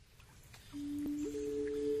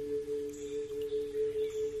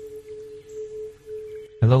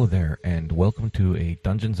Hello there, and welcome to a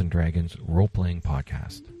Dungeons & Dragons role-playing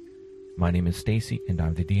podcast. My name is Stacy, and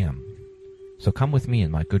I'm the DM. So come with me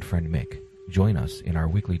and my good friend Mick. Join us in our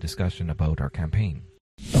weekly discussion about our campaign.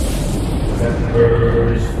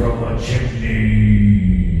 Embers from a chimney.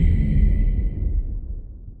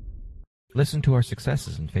 Listen to our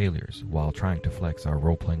successes and failures while trying to flex our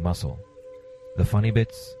role-playing muscle. The funny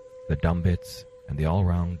bits, the dumb bits, and the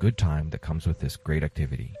all-around good time that comes with this great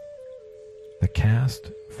activity. The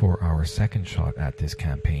cast for our second shot at this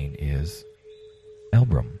campaign is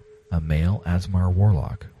Elbrum, a male Asmar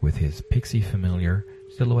warlock with his pixie familiar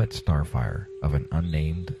Silhouette Starfire of an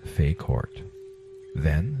unnamed Fey court.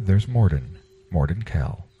 Then there's Morden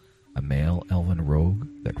Kell, a male elven rogue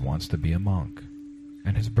that wants to be a monk,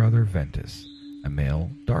 and his brother Ventus, a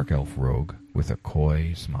male dark elf rogue with a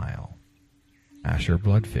coy smile. Asher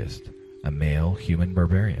Bloodfist, a male human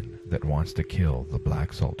barbarian that wants to kill the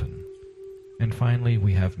Black Sultan. And finally,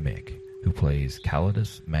 we have Mick, who plays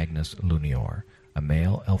Calidus Magnus Lunior, a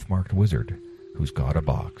male elf-marked wizard who's got a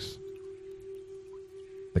box.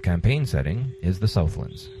 The campaign setting is the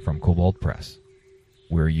Southlands from Kobold Press.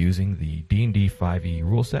 We're using the D&D 5e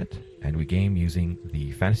rule set, and we game using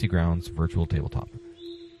the Fantasy Grounds virtual tabletop.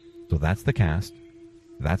 So that's the cast,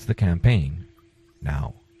 that's the campaign.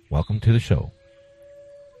 Now, welcome to the show.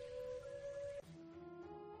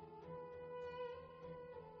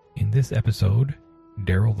 In this episode,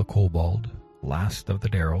 Daryl the Kobold, last of the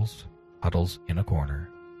Daryls, huddles in a corner.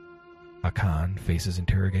 Hakan faces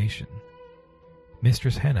interrogation.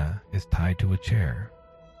 Mistress Henna is tied to a chair,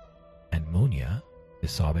 and Munia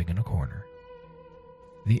is sobbing in a corner.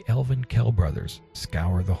 The elven Kell brothers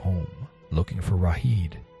scour the home, looking for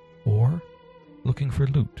Rahid, or looking for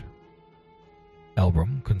loot.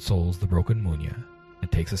 Elbrum consoles the broken Munia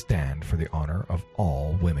and takes a stand for the honor of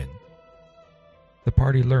all women. The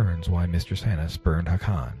party learns why Mistress Henna spurned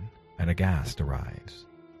Hakan, and a ghast arrives.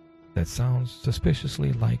 That sounds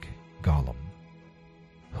suspiciously like Gollum.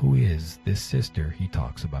 Who is this sister he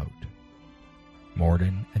talks about?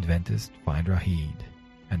 Morden and Ventus find Rahid,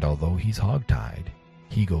 and although he's hogtied,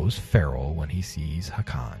 he goes feral when he sees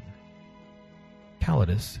Hakan.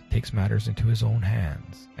 Calidus takes matters into his own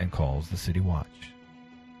hands and calls the City Watch.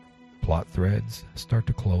 Plot threads start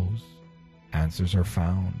to close, answers are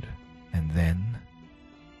found, and then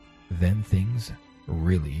things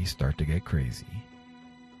really start to get crazy.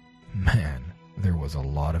 Man, there was a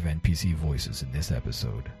lot of NPC voices in this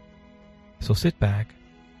episode. So sit back,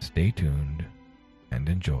 stay tuned, and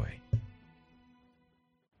enjoy.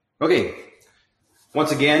 Okay,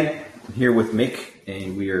 once again, I'm here with Mick,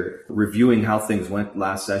 and we are reviewing how things went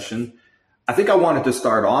last session. I think I wanted to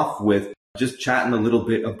start off with just chatting a little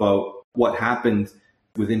bit about what happened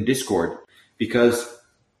within Discord, because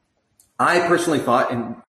I personally thought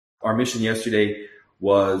our mission yesterday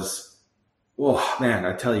was, oh man,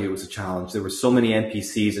 I tell you, it was a challenge. There were so many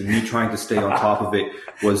NPCs, and me trying to stay on top of it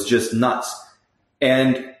was just nuts.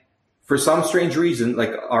 And for some strange reason,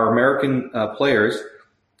 like our American players,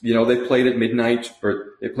 you know, they played at midnight, or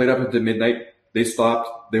they played up until midnight. They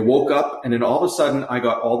stopped, they woke up, and then all of a sudden I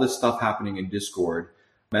got all this stuff happening in Discord,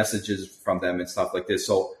 messages from them and stuff like this.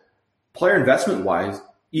 So player investment wise,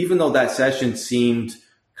 even though that session seemed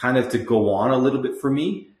kind of to go on a little bit for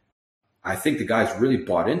me, I think the guys really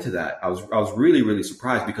bought into that. I was really, really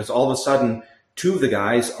surprised, because all of a sudden, two of the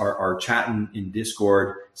guys are chatting in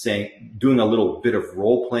Discord, doing a little bit of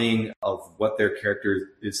role playing of what their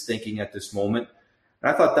character is thinking at this moment.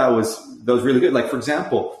 And I thought that was really good. Like, for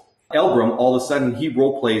example, Elbrum, all of a sudden he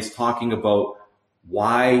role plays talking about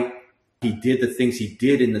why he did the things he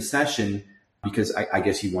did in the session, because I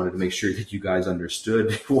guess he wanted to make sure that you guys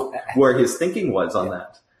understood where his thinking was on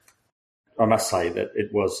that. I must say that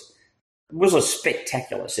it was a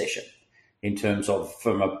spectacular session in terms of,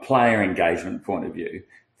 from a player engagement point of view.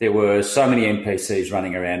 There were so many NPCs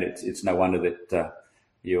running around. It's no wonder that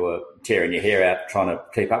you were tearing your hair out trying to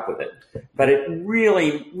keep up with it. But it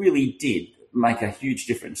really, really did make a huge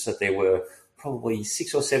difference that there were probably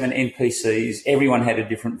 6 or 7 NPCs. Everyone had a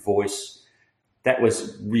different voice. That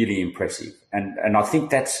was really impressive. And I think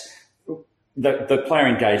that's the player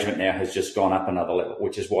engagement now has just gone up another level,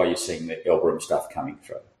 which is why you're seeing the Elbrum stuff coming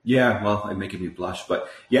through. Yeah, well, it's making me blush, but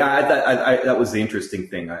yeah, that was the interesting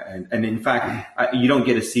thing. And in fact, you don't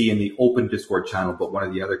get to see in the open Discord channel, but one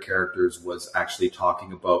of the other characters was actually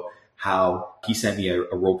talking about how he sent me a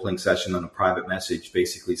role-playing session on a private message,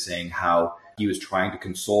 basically saying how he was trying to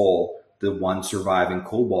console the one surviving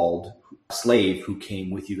kobold slave who came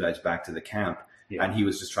with you guys back to the camp. Yeah. And he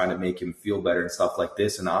was just trying to make him feel better and stuff like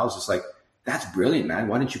this. And I was just like, that's brilliant, man.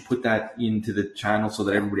 Why don't you put that into the channel so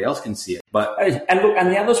that everybody else can see it? But and look,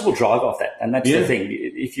 and the others will drive off that. And that's the thing.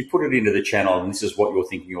 If you put it into the channel and this is what you're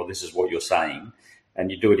thinking or this is what you're saying,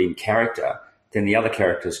 and you do it in character, then the other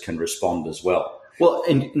characters can respond as well. Well,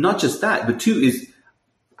 and not just that, but too is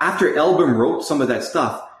after Elbrum wrote some of that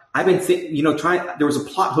stuff, I've been there was a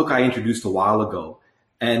plot hook I introduced a while ago,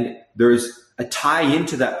 and there's a tie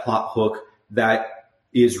into that plot hook that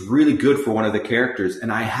is really good for one of the characters.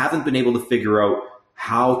 And I haven't been able to figure out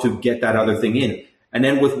how to get that other thing in. And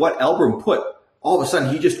then with what Elbrum put, all of a sudden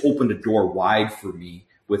he just opened a door wide for me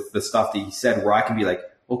with the stuff that he said, where I can be like,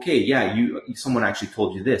 okay, yeah, someone actually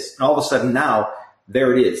told you this. And all of a sudden now,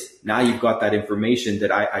 there it is. Now you've got that information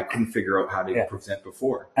that I couldn't figure out how to present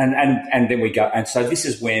before. And then we go. And so this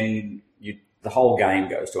is when the whole game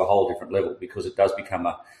goes to a whole different level, because it does become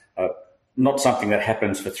a not something that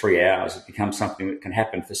happens for 3 hours. It becomes something that can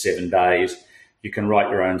happen for 7 days. You can write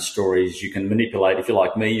your own stories. You can manipulate. If you're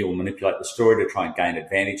like me, you'll manipulate the story to try and gain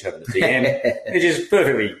advantage over the DM, which is a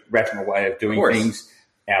perfectly rational way of doing things.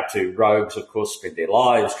 Our two rogues, of course, spend their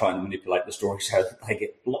lives trying to manipulate the story so that they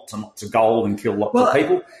get lots and lots of gold and kill lots of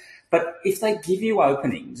people. But if they give you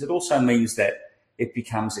openings, it also means that it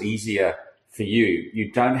becomes easier for you.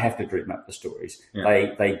 You don't have to dream up the stories.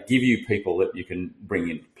 Yeah. They give you people that you can bring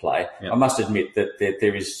into play. Yeah. I must admit that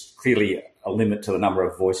there is clearly a limit to the number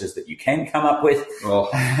of voices that you can come up with. Oh.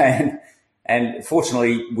 And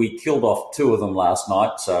fortunately, we killed off 2 of them last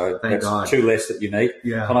night, so that's God. 2 less that you need.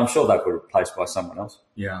 Yeah. But I'm sure they'll be replaced by someone else.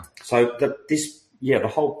 Yeah. So the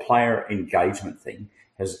whole player engagement thing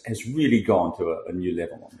has really gone to a new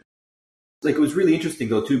level on it. Like, it was really interesting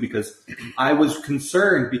though too, because I was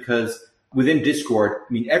concerned because within Discord,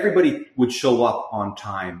 I mean, everybody would show up on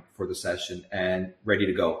time for the session and ready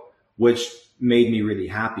to go, which made me really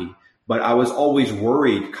happy. But I was always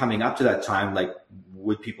worried coming up to that time, like,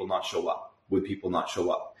 would people not show up? Would people not show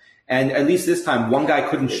up? And at least this time, one guy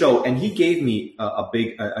couldn't show, and he gave me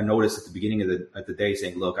a notice at the beginning of the day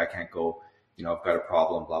saying, "Look, I can't go. I've got a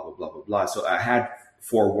problem. Blah blah blah blah blah." So I had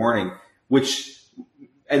forewarning, which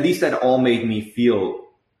at least that all made me feel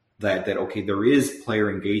that okay, there is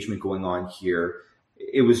player engagement going on here.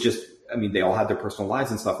 It was just, I mean, they all had their personal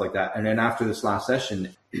lives and stuff like that. And then after this last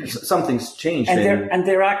session, something's changed. And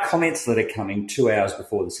there are comments that are coming 2 hours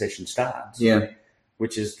before the session starts. Yeah.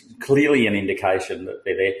 Which is clearly an indication that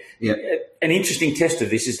they're there. Yeah. An interesting test of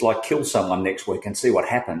this is like kill someone next week and see what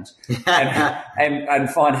happens and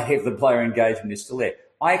find out if the player engagement is still there.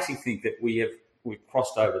 I actually think that we've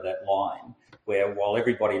crossed over that line where while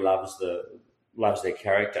everybody loves their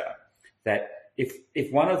character, that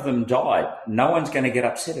if one of them died, no one's going to get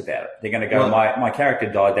upset about it. They're going to go, my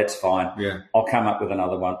character died, that's fine. Yeah. I'll come up with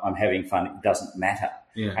another one. I'm having fun. It doesn't matter.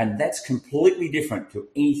 Yeah. And that's completely different to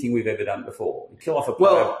anything we've ever done before. You kill off a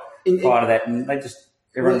player prior to that, and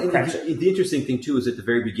everyone cracks it. The interesting thing too is at the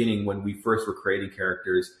very beginning when we first were creating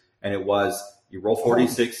characters, and it was you roll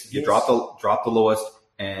 46, you drop the lowest,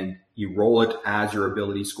 and you roll it as your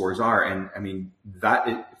ability scores are. And I mean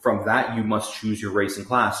from that you must choose your race and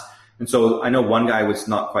class. And so I know one guy was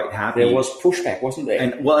not quite happy. There was pushback, wasn't there?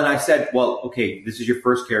 And I said, well, okay, this is your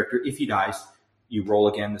first character. If he dies, you roll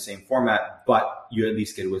again the same format, but you at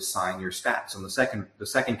least get to assign your stats on the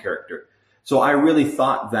second character. So I really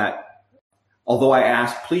thought that, although I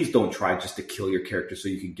asked, please don't try just to kill your character so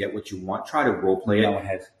you can get what you want. Try to roleplay it. No one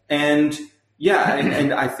has. And yeah,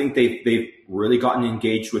 and I think they've really gotten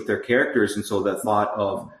engaged with their characters, and so that thought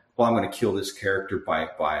of, well, I'm going to kill this character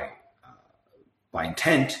by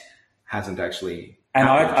intent hasn't actually. And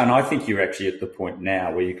I think you're actually at the point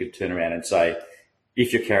now where you could turn around and say,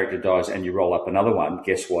 if your character dies and you roll up another one,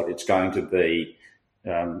 guess what? It's going to be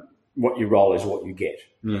what you roll is what you get.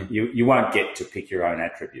 Yeah. You won't get to pick your own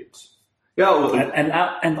attributes. Yeah, well, and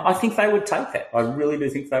I think they would take that. I really do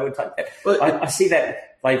think they would take that. Well, I see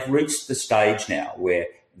that they've reached the stage now where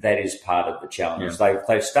that is part of the challenge. Yeah.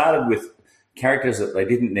 They've started with characters that they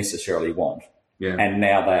didn't necessarily want. Yeah. And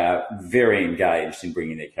now they are very engaged in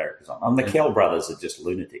bringing their characters on. And the Kell brothers are just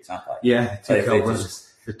lunatics, aren't they? Yeah, the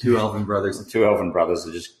 2 elven brothers. The 2 elven brothers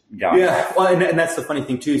are just going. Yeah, well, and that's the funny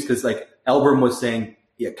thing too, is because like Elbrum was saying,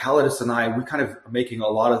 yeah, Calidus and I, we kind of are making a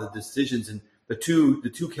lot of the decisions, and the two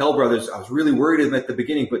Kell brothers, I was really worried at the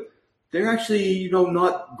beginning, but they're actually,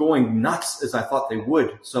 not going nuts as I thought they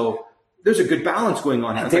would. So there's a good balance going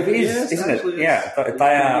on. There is, isn't it?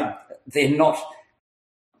 Yeah,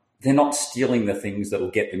 they're not stealing the things that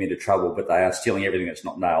will get them into trouble, but they are stealing everything that's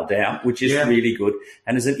not nailed down, which is really good.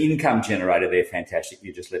 And as an income generator, they're fantastic.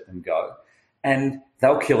 You just let them go. And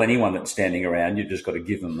they'll kill anyone that's standing around. You've just got to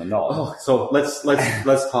give them the nod. Oh, so let's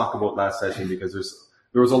talk about last session, because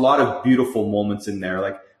there was a lot of beautiful moments in there.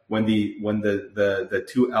 Like when the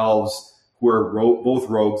two elves who are both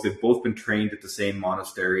rogues, they've both been trained at the same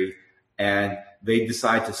monastery, and they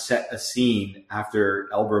decide to set a scene after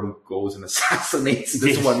Elbrum goes and assassinates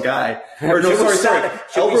this one guy. Or no, sorry.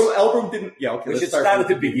 Elbrum didn't. Yeah, okay. We should start at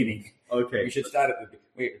the beginning. Okay. We should start at the.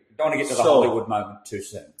 We don't want to get to the Hollywood moment too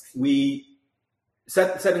soon. We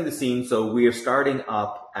setting the scene. So we are starting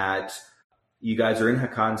up at. You guys are in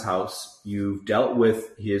Hakan's house. You've dealt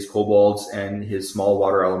with his kobolds and his small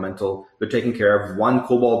water elemental. They're taken care of. One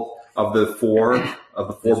kobold of the four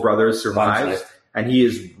brothers survives, and he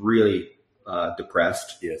is really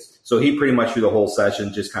depressed. Yes. So he pretty much through the whole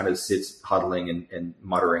session just kind of sits huddling and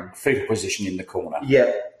muttering. Fetal position in the corner.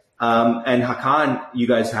 Yeah. And Hakan, you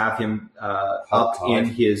guys have him up in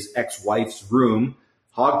his ex-wife's room,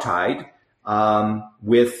 hogtied,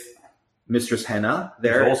 with Mistress Henna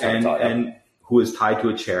there, and who is tied to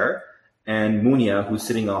a chair, and Munia, who's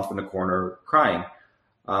sitting off in the corner crying.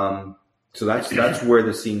 So that's where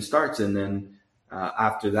the scene starts, and then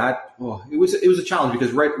after that, it was a challenge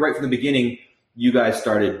because right from the beginning, you guys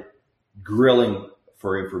started grilling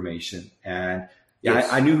for information, and yes.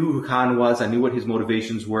 I knew who Hakan was. I knew what his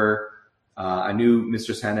motivations were. I knew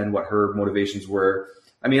Mistress Henna and what her motivations were.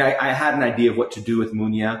 I mean, I had an idea of what to do with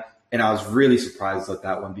Munia, and I was really surprised at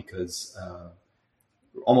that one because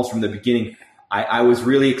almost from the beginning, I was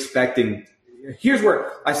really expecting. Here's where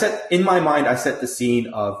I set the scene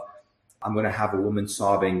of I'm going to have a woman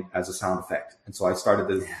sobbing as a sound effect, and so I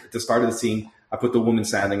started at the start of the scene. I put the woman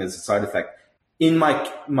sounding as a side effect. In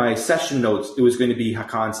my session notes, it was going to be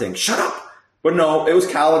Hakan saying "Shut up," but no, it was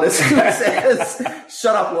Calidus who says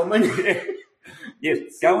 "Shut up, woman."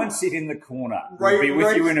 Yes, go and sit in the corner. We'll be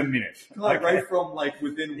with you in a minute. Okay. Right from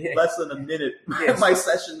within less than a minute, my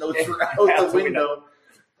session notes were out the window.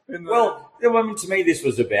 Well, I mean, to me, this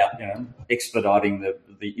was about expediting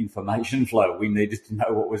the information flow. We needed to know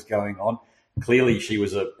what was going on. Clearly, she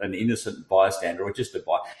was an innocent bystander or just a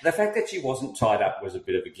bystander. The fact that she wasn't tied up was a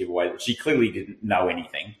bit of a giveaway. That she clearly didn't know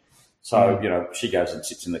anything. So, she goes and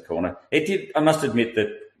sits in the corner. I must admit that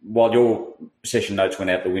while your session notes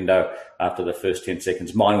went out the window after the first 10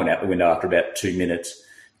 seconds, mine went out the window after about 2 minutes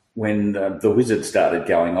when the wizard started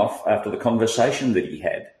going off after the conversation that he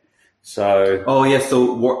had. So so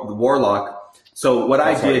the warlock. So what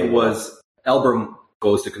I did was Elbrum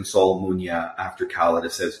goes to console Munia after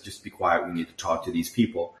Calidus says, "Just be quiet. We need to talk to these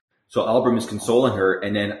people." So Elbrum is consoling her,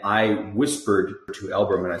 and then I whispered to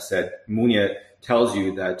Elbrum and I said, "Munia tells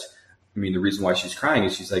you that. I mean, the reason why she's crying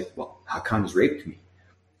is she's like, well, Hakan's raped me."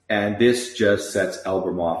 And this just sets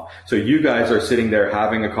Elbrum off. So you guys are sitting there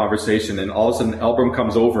having a conversation, and all of a sudden Elbrum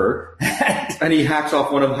comes over and he hacks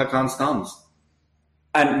off one of Hakan's thumbs.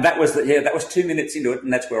 And that was 2 minutes into it,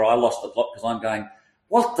 and that's where I lost the plot because I'm going,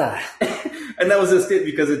 what the? And that was just it,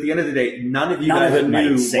 because at the end of the day, none of you guys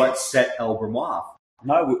knew what set Elbrum off.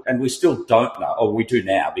 No, and we still don't know, or we do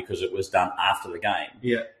now because it was done after the game.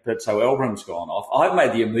 Yeah. But so Elbrum's gone off. I've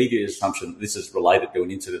made the immediate assumption that this is related to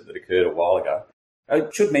an incident that occurred a while ago. I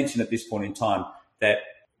should mention at this point in time that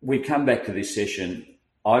we come back to this session.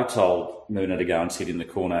 I told Muna to go and sit in the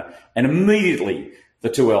corner, and immediately the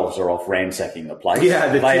two elves are off ransacking the place. Yeah,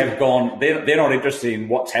 they have gone. They're not interested in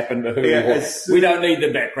what's happened to who. Yeah, we don't need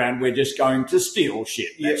the background. We're just going to steal shit.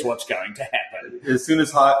 That's what's going to happen. As soon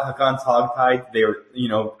as Hakan's hogtied, they're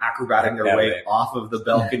acrobating their way off of the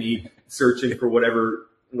balcony, searching for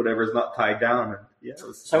whatever's not tied down. And,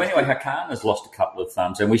 anyway, Hakan has lost a couple of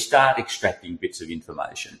thumbs, and we start extracting bits of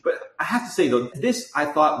information. But I have to say though, this I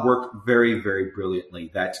thought worked very, very brilliantly.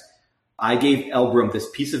 That I gave Elbrum this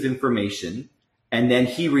piece of information. And then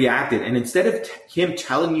he reacted. And instead of him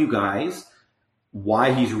telling you guys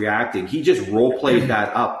why he's reacting, he just role-played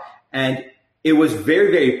that up. And it was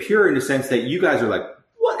very, very pure in the sense that you guys are like,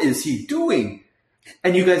 what is he doing?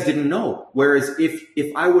 And you guys didn't know. Whereas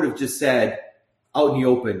if I would have just said out in the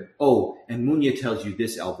open, and Munia tells you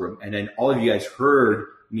this, Elbrum, and then all of you guys heard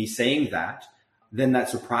me saying that, then that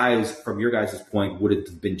surprise from your guys' point would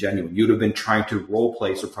have been genuine. You'd have been trying to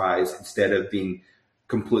role-play surprise instead of being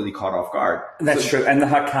completely caught off guard. That's true. And the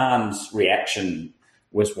Hakan's reaction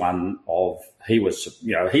was one of, he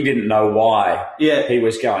didn't know why he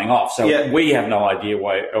was going off. So we have no idea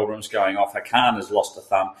why Elbrum's going off. Hakan has lost a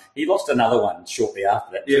thumb. He lost another one shortly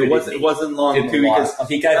after that. It wasn't long too, because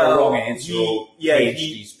he gave the wrong answer or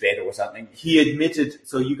hedged his bet or something. He admitted,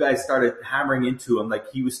 so you guys started hammering into him.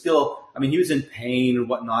 Like he was still, he was in pain and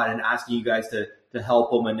whatnot and asking you guys to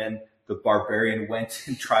help him. And then the barbarian went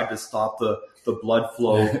and tried to stop the blood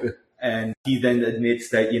flow. And he then admits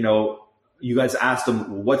that, you guys asked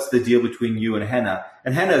him, what's the deal between you and Henna?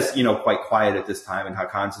 And Henna's, quite quiet at this time. And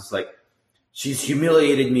Hakan's just like, she's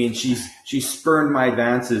humiliated me and she's spurned my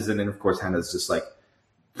advances. And then of course Hannah's just like,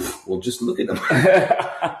 well, just look at him.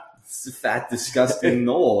 It's a fat, disgusting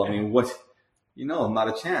knoll. I mean, what, not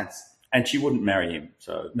a chance. And she wouldn't marry him.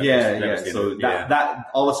 So that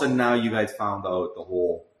all of a sudden now you guys found out the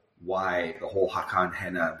whole Hakan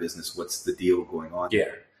henna business. What's the deal going on? Yeah.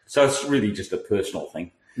 So it's really just a personal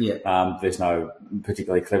thing. Yeah. There's no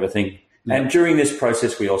particularly clever thing. Yeah. And during this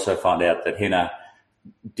process, we also found out that henna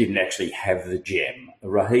didn't actually have the gem.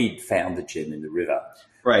 Rahid found the gem in the river.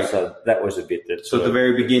 Right. So that was a bit that. So at the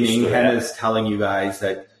very beginning, Henna's telling you guys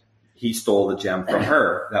that he stole the gem from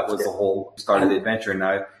her. That was the whole start of the adventure. And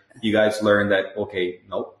now you guys learned that, okay,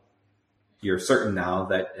 nope, you're certain now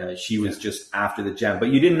that she was just after the gem. But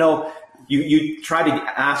you didn't know. You tried to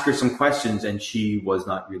ask her some questions, and she was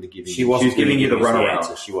not really giving. She was giving you the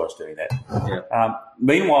runaround. She was doing that. Yeah.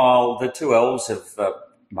 Meanwhile, the two elves have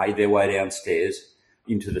made their way downstairs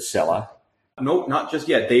into the cellar. No, not just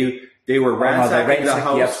yet. They were ransacking the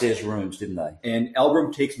house, the upstairs rooms, didn't they? And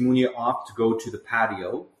Elbrum takes Munia off to go to the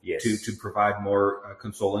patio to provide more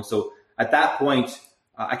consoling. So at that point,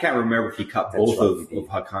 I can't remember if he cut both of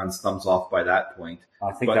Hakan's thumbs off by that point.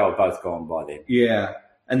 I think they were both gone by then. Yeah.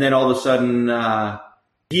 And then all of a sudden,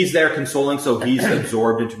 he's there consoling, so he's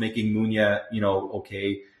absorbed into making Munia,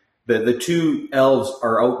 okay. The two elves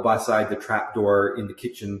are out beside the trapdoor in the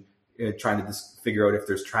kitchen trying to just figure out if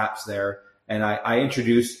there's traps there. And I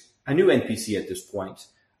introduced a new NPC at this point,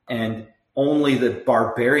 and only the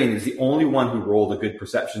barbarian is the only one who rolled a good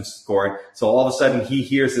perception score. So all of a sudden he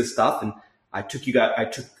hears this stuff, and I took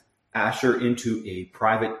Asher into a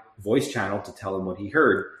private voice channel to tell him what he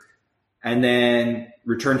heard, and then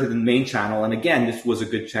returned to the main channel. And again, this was a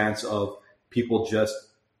good chance of people just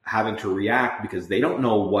having to react because they don't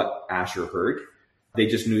know what Asher heard. They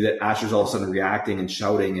just knew that Asher's all of a sudden reacting and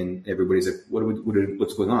shouting, and everybody's like,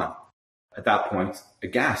 what's going on? At that point, a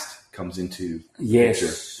ghast comes into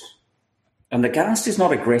picture. And the ghast is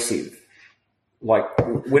not aggressive. Like,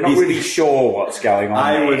 we're not really sure what's going on.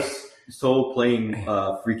 I was so playing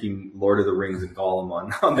freaking Lord of the Rings and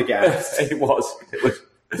Gollum on the ghast. It was.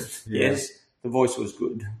 Yes, the voice was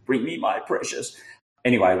good. Bring me my precious.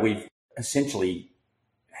 Anyway, we've essentially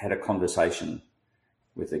had a conversation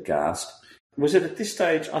with the ghast. Was it at this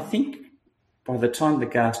stage? I think by the time the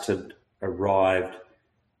ghast had arrived,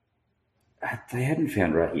 they hadn't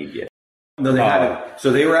found Rahid yet. No, they hadn't.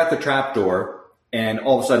 So they were at the trapdoor, and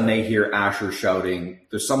all of a sudden they hear Asher shouting,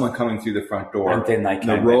 there's someone coming through the front door. And then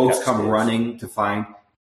the rogues come running to find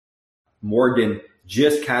Morgan.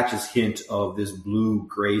 Just catches hint of this blue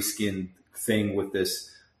gray skin thing with this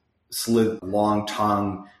slit, long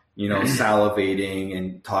tongue, salivating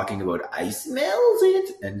and talking about, I smells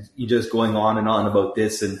it. And he just going on and on about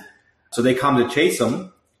this. And so they come to chase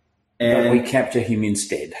him. And but we capture him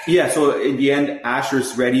instead. Yeah. So in the end,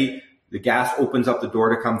 Asher's ready. The ghast opens up the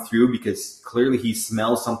door to come through because clearly he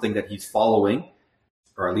smells something that he's following.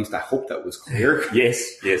 Or at least I hope that was clear.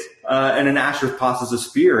 Yes. And then Asher tosses a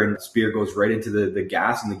spear, and the spear goes right into the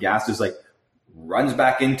ghast, and the ghast is like runs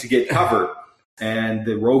back in to get cover. And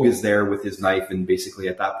the rogue is there with his knife, and basically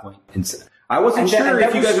at that point, I wasn't sure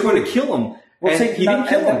if you guys were going to kill him. Well, and he didn't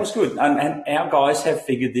kill him. That was good. And our guys have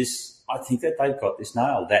figured this. I think that they've got this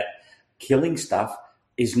nailed, that killing stuff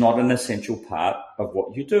is not an essential part of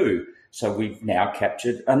what you do. So we've now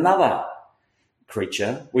captured another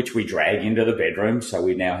creature, which we drag into the bedroom. So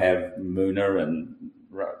we now have Muna and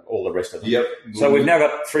all the rest of them. Yep. So we've now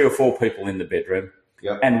got 3 or 4 people in the bedroom.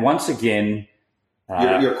 Yep. And once again,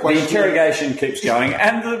 the interrogation keeps going,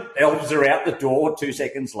 and the elves are out the door 2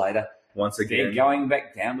 seconds later. Once again, they're going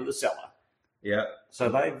back down to the cellar. Yeah. So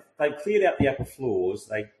they've cleared out the upper floors.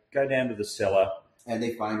 They go down to the cellar. And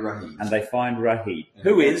they find Rahid.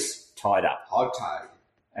 Who is tied up. Hog-tied.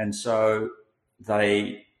 And so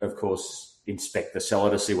they, of course, inspect the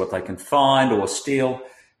cellar to see what they can find or steal,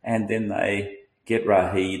 and then they get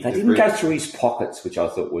Rahid. They didn't go through his pockets, which I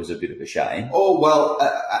thought was a bit of a shame. Oh, well,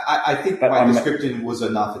 I think my description was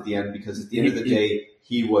enough at the end, because at the end of the day,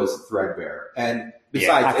 he was threadbare. And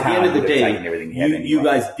besides, at the end of the day, you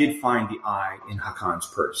guys did find the eye in Hakan's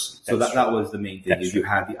purse. So that was the main thing, is you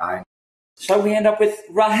had the eye. So we end up with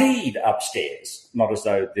Rahid upstairs. Not as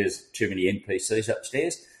though there's too many NPCs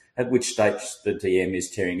upstairs, at which stage the DM is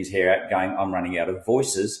tearing his hair out, going, I'm running out of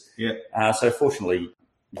voices. Yeah. So fortunately,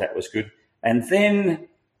 that was good. And then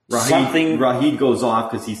Rahid goes off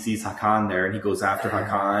because he sees Hakan there, and he goes after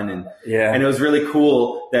Hakan. And it was really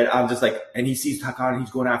cool that I'm just like, and he sees Hakan, and he's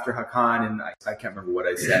going after Hakan, and I can't remember what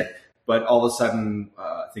I said. But all of a sudden,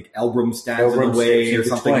 I think Elbrum stands in the way or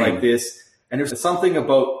something like this. And there's something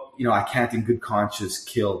about, I can't in good conscience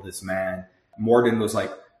kill this man. Morden was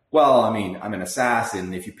like, well, I mean, I'm an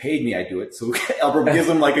assassin. If you paid me, I'd do it. So Elbor gives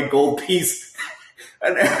him like a gold piece,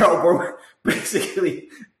 and Elbor basically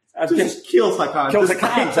just kills Hakan. Kills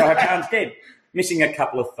Hakan, so Hakan's dead. Missing a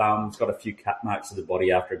couple of thumbs, got a few cut marks to the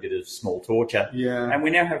body after a bit of small torture. Yeah. And we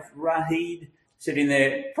now have Rahid sitting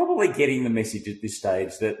there, probably getting the message at this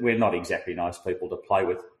stage that we're not exactly nice people to play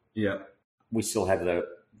with. Yeah. We still have the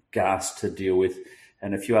Ghast to deal with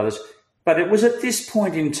and a few others. But it was at this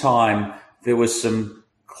point in time there was some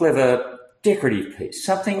clever decorative piece,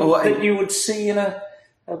 something that you would see in a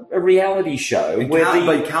reality show.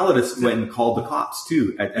 But Calidus went and called the cops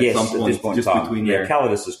too at some point. At this point just in time. between there.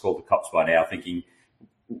 Calidus has called the cops by now, thinking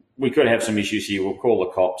we could have some issues here. We'll call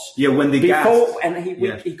the cops. Yeah, when the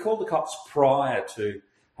he called the cops prior to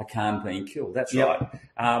Hakan being killed. That's right.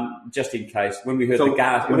 Just in case, when we heard the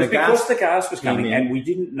Ghast, it was because the Ghast was coming, and we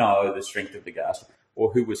didn't know the strength of the Ghast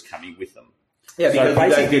or who was coming with them. Yeah, because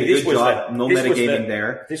basically, this was no metagaming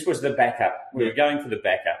there. This was the backup. We were going for the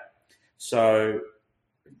backup. So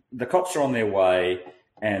the cops are on their way,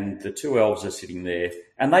 and the two elves are sitting there,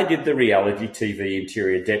 and they did the reality TV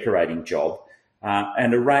interior decorating job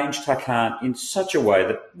and arranged Hakan in such a way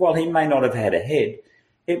that while he may not have had a head,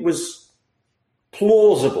 it was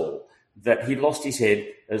plausible that he lost his head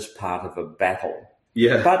as part of a battle.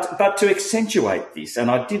 Yeah. But to accentuate this, and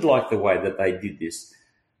I did like the way that they did this,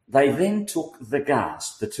 they then took the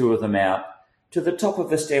Ghast, the two of them out, to the top of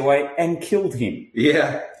the stairway and killed him.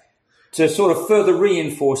 Yeah. To sort of further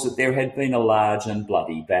reinforce that there had been a large and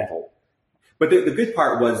bloody battle. But the good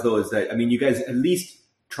part was, though, is that, I mean, you guys at least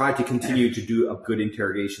tried to continue to do a good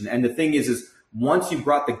interrogation. And the thing is once you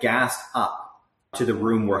brought the Ghast up to the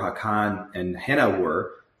room where Hakan and Henna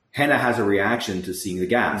were, Henna has a reaction to seeing the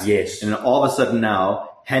Ghast. Yes. And then all of a sudden now,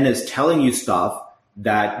 Henna's telling you stuff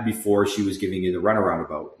that before she was giving you the runaround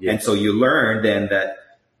about. Yes. And so you learn then that,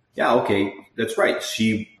 yeah, okay, that's right.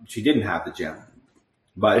 She didn't have the gem.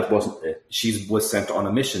 But it wasn't there. She was sent on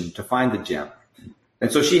a mission to find the gem.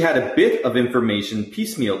 And so she had a bit of information,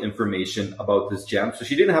 piecemeal information about this gem. So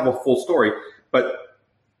she didn't have a full story, but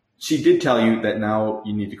she did tell you that now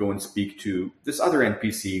you need to go and speak to this other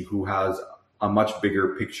NPC who has a much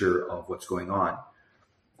bigger picture of what's going on.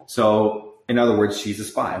 So, in other words, she's a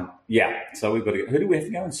spy. Yeah. So we've got to go. Who do we have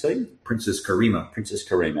to go and see? Princess Karima. Princess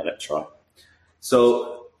Karima, that's right.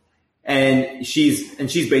 So, and she's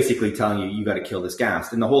basically telling you got to kill this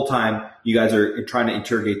Ghast. And the whole time you guys are trying to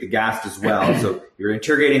interrogate the Ghast as well. So you're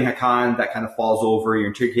interrogating Hakan, that kind of falls over. You're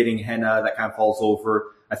interrogating Henna, that kind of falls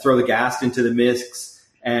over. I throw the Ghast into the mix,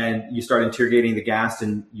 and you start interrogating the Ghast,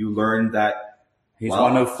 and you learn that he's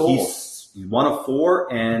one of four. He's one of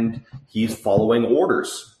four, and he's following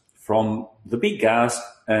orders from the big Ghast.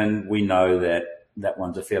 And we know that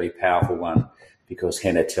one's a fairly powerful one because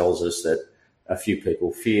Henna tells us that a few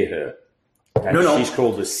people fear her. And she's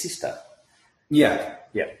called the sister. Yeah.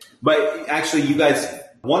 Yeah. But actually,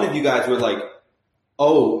 one of you guys were like,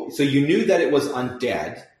 oh, so you knew that it was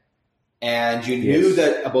undead, and you knew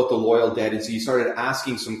that about the loyal dead, and so you started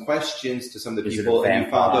asking some questions to some of the people, and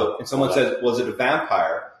you found out, and someone said, was it a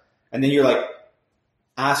vampire? And then you're like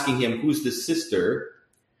asking him, who's the sister?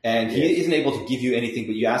 And he isn't able to give you anything,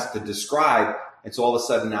 but you ask to describe, and so all of a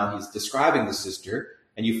sudden now he's describing the sister,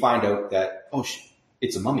 and you find out that,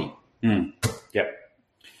 it's a mummy. Yep.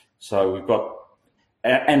 So we've got,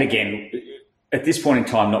 and again, at this point in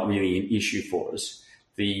time, not really an issue for us.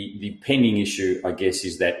 The pending issue, I guess,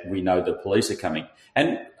 is that we know the police are coming.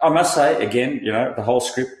 And I must say, again, the whole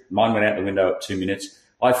script, mine went out the window at 2 minutes.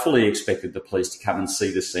 I fully expected the police to come and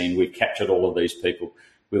see the scene. We've captured all of these people.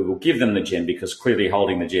 We will give them the gem because clearly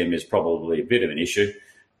holding the gem is probably a bit of an issue.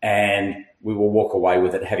 And we will walk away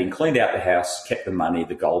with it, having cleaned out the house, kept the money,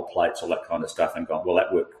 the gold plates, all that kind of stuff, and gone, well,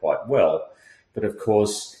 that worked quite well. But, of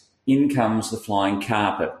course, in comes the flying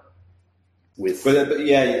carpet. But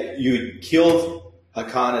you killed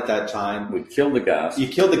Hakan at that time. We killed the Ghast. You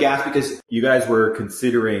killed the Ghast because you guys were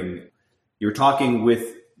considering, you were talking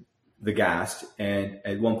with the Ghast, and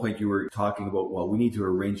at one point you were talking about, well, we need to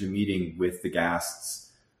arrange a meeting with the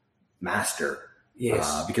Ghast's master.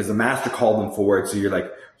 Yes. Because the master called them forward. So you're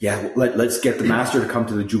like, let's get the master to come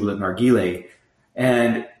to the Jubilant Nargile.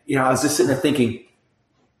 And, I was just sitting there thinking,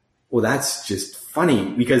 well, that's just funny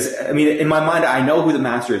because, I mean, in my mind, I know who the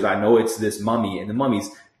master is. I know it's this mummy, and the mummy's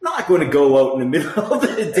not going to go out in the middle of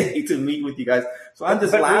the day to meet with you guys. So I'm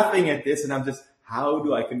just laughing at this, and I'm just, how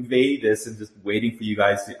do I convey this, and just waiting for you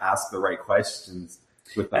guys to ask the right questions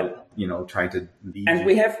without, trying to lead and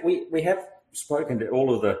you. we have spoken to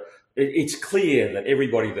all of the. It's clear that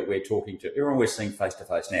everybody that we're talking to, everyone we're seeing face to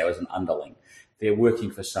face now is an underling. They're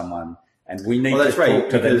working for someone, and we need to talk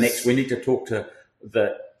to the next. We need to talk to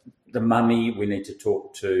the mummy. We need to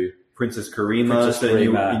talk to Princess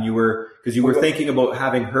Karima. And you were thinking about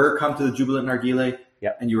having her come to the Jubilant Nargile.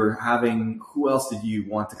 Yeah. And you were having, who else did you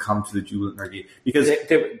want to come to the Jubilant Nargile? Because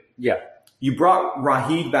you brought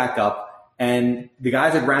Rahid back up. And the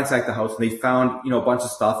guys had ransacked the house and they found, a bunch of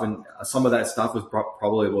stuff, and some of that stuff was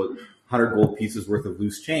probably about 100 gold pieces worth of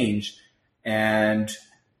loose change. And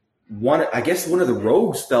one of the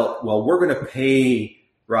rogues felt, well, we're going to pay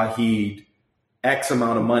Rahid X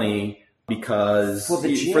amount of money because for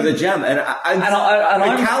the gem. And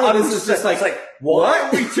Callum is just like, what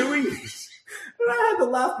are we doing this? And I had to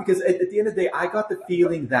laugh because at the end of the day, I got the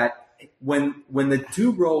feeling that when the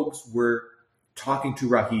two rogues were talking to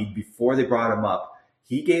Rahid before they brought him up,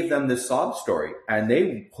 he gave them this sob story, and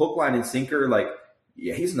they hook, line, and sinker, like,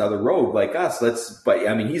 yeah, he's another rogue like us.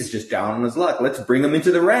 He's just down on his luck. Let's bring him into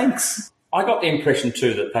the ranks. I got the impression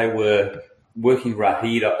too that they were working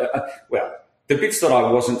Rahid. The bits that I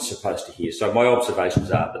wasn't supposed to hear. So my observations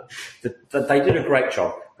are that they did a great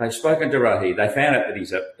job. They've spoken to Rahid. They found out that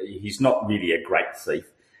he's not really a great thief.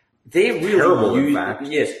 They're really terrible, in fact.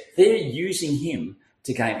 Yes, they're using him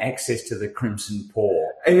to gain access to the Crimson Paw.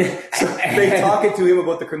 And so they talking to him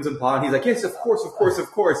about the Crimson Paw, and he's like, yes, of course.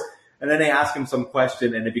 And then they ask him some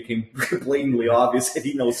question, and it became blatantly obvious that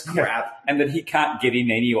he knows crap. And that he can't get in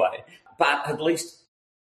anyway. But at least,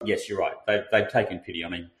 yes, you're right, they've taken pity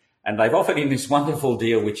on him. And they've offered him this wonderful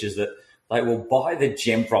deal, which is that they will buy the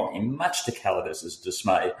gem from him, much to Calidus's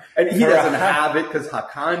dismay. And he doesn't have it because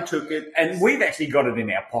Hakan took it. And we've actually got it in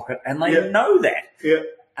our pocket, and they know that. Yeah.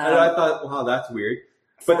 And I thought, wow, that's weird.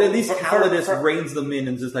 But then these Calidus reins them in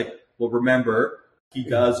and just like, well, remember, he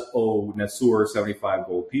does owe Nasur 75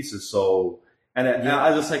 gold pieces. So, and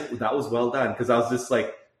I was just like, that was well done. Because I was just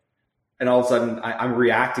like, and all of a sudden I'm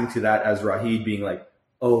reacting to that as Rahid being like,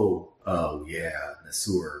 oh yeah,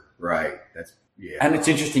 Nasur, right. Yeah. And it's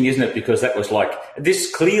interesting, isn't it? Because that was like,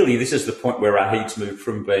 this is the point where Rahid's moved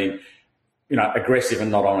from being, aggressive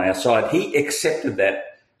and not on our side. He accepted that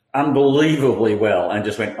unbelievably well and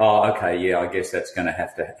just went, oh, okay, yeah, I guess that's going to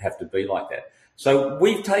have to be like that. So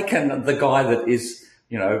we've taken the guy that is,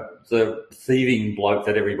 the thieving bloke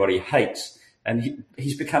that everybody hates, and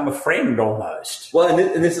he's become a friend almost. Well,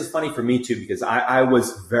 and this is funny for me too, because I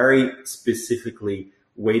was very specifically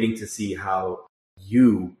waiting to see how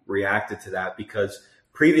you reacted to that, because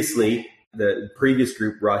previously, the previous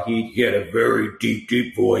group, Rahid, he had a very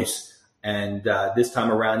deep voice. And this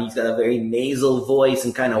time around, he's got a very nasal voice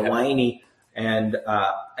and kind of whiny. And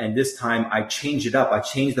this time I changed it up. I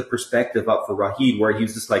changed the perspective up for Rahid, where he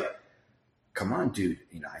was just like, come on, dude,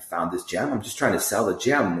 I found this gem. I'm just trying to sell the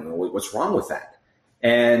gem. What's wrong with that?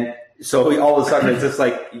 And so all of a sudden it's just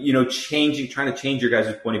like, trying to change your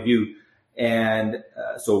guys' point of view. And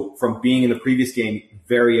so from being in the previous game,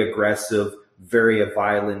 very aggressive, very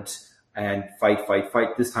violent, and fight.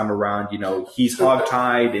 This time around, he's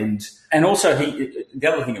hogtied, and also the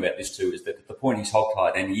other thing about this too is that at the point he's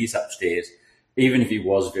hogtied and he is upstairs, even if he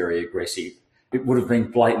was very aggressive, it would have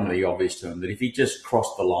been blatantly obvious to him that if he just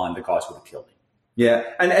crossed the line, the guys would have killed him. Yeah,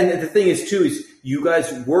 and the thing is too is you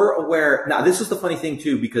guys were aware. Now this is the funny thing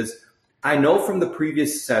too, because I know from the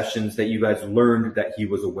previous sessions that you guys learned that he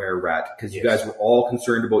was a were-rat, because you guys were all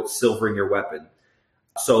concerned about silvering your weapon.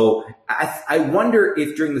 So I wonder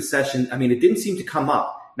if during the session, it didn't seem to come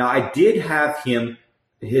up. Now I did have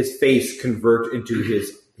his face convert into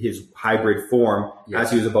his hybrid form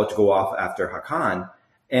as he was about to go off after Hakan.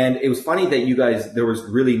 And it was funny that you guys, there was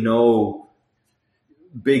really no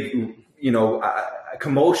big,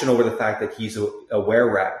 commotion over the fact that he's a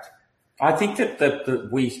were-rat. I think that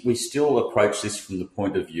we still approach this from the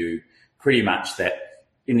point of view pretty much that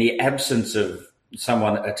in the absence of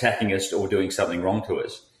someone attacking us or doing something wrong to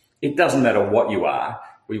us, it doesn't matter what you are.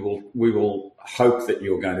 We will hope that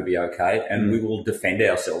you're going to be okay, and we will defend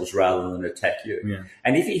ourselves rather than attack you. Yeah.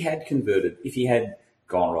 And if he had converted, if he had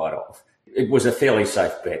gone right off, it was a fairly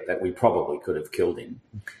safe bet that we probably could have killed him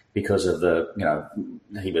because of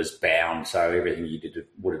he was bound, so everything he did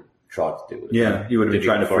would have tried to do. Yeah, he would have been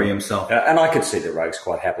trying to free himself. And I could see the rogues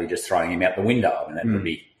quite happily just throwing him out the window, and that would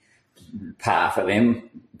be par for them.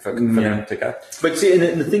 For them to go. But see,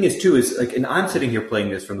 and the thing is too is like, and I'm sitting here playing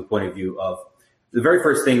this from the point of view of the very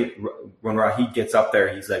first thing when Rahid gets up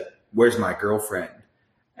there, he's like, "Where's my girlfriend?"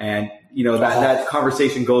 And that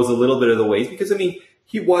conversation goes a little bit of the ways because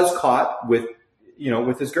he was caught with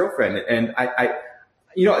his girlfriend, and I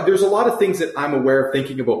there's a lot of things that I'm aware of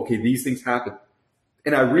thinking about. Okay, these things happen,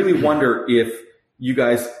 and I really wonder if you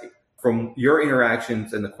guys, from your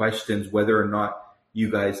interactions and the questions, whether or not you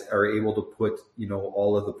guys are able to put,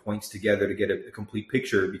 all of the points together to get a complete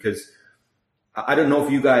picture, because I don't know if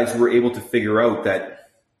you guys were able to figure out that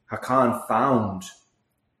Hakan found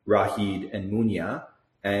Rahid and Munya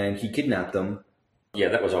and he kidnapped them. Yeah,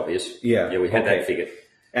 that was obvious. Yeah, we had that figured.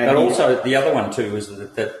 And but also the other one too was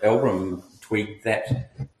that Elbram twigged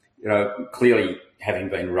that, clearly having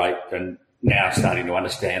been raped and now starting to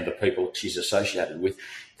understand the people she's associated with,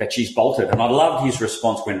 that she's bolted. And I loved his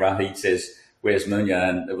response when Rahid says, "Where's Munya?"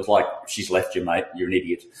 And it was like, "She's left you, mate. You're an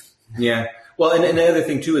idiot." Yeah. Well, and the other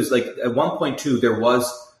thing too is like at one point too, there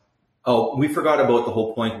was, we forgot about the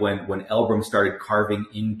whole point when Elbram started carving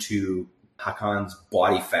into Hakan's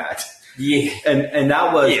body fat. Yeah. And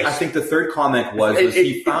that was, yes. I think the third comment was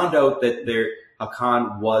he found out that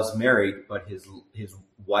Hakan was married, but his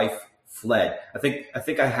wife fled. I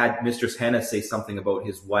think I had Mistress Hannah say something about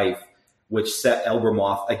his wife, which set Elbram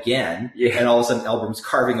off again. Yeah. And all of a sudden Elbram's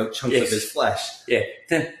carving out chunks of his flesh. Yeah.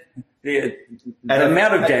 The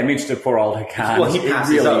amount of damage to poor old Hakan, well, he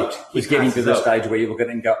passes really out. was getting to the stage where you look at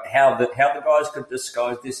it and go, how the guys could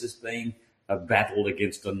disguise this as being a battle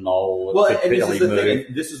against a knoll. Well, and this is the thing,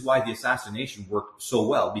 and this is why the assassination worked so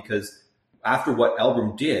well, because after what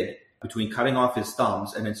Elbram did, between cutting off his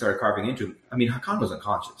thumbs and then started carving into him, I mean, Hakan was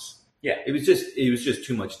unconscious. Yeah. It was just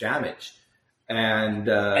too much damage. And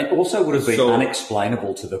also would have been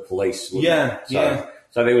unexplainable to the police. Yeah, it?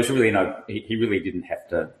 So there was really he really didn't have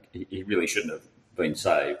to, he really shouldn't have been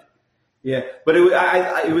saved. Yeah, but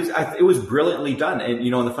it was brilliantly done. And,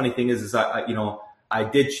 and the funny thing is I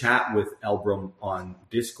did chat with Elbram on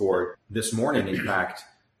Discord this morning, in fact.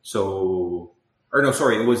 It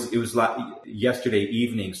was yesterday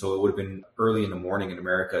evening, so it would have been early in the morning in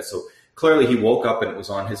America. So clearly he woke up and it was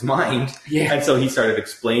on his mind. Yeah. And so he started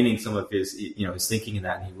explaining some of his, his thinking in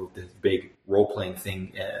that, and he wrote this big role-playing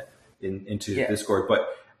thing into Discord. But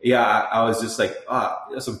yeah, I was just like,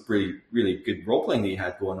 that's some pretty, really good role-playing that you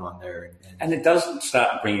had going on there. And it does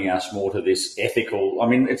start bringing us more to this ethical, I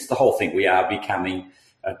mean, it's the whole thing. We are becoming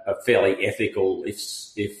a fairly ethical, if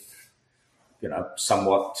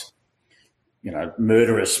somewhat,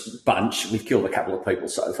 murderous bunch. We've killed a couple of people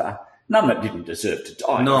so far. None that didn't deserve to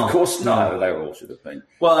die. No, of course, no, they all should have been.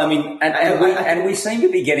 Well, I mean, and we seem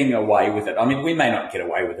to be getting away with it. I mean, we may not get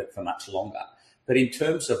away with it for much longer, but in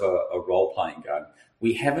terms of a role-playing game,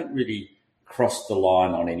 we haven't really crossed the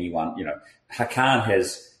line on anyone. Hakan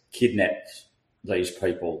has kidnapped these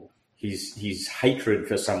people. His hatred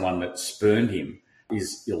for someone that spurned him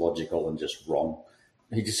is illogical and just wrong.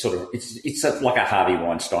 He just sort of, it's like a Harvey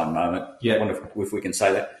Weinstein moment. Yeah. I wonder if we can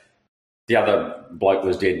say that. The other bloke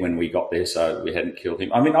was dead when we got there, so we hadn't killed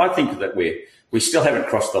him. I mean, I think that we still haven't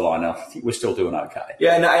crossed the line. I think we're still doing okay.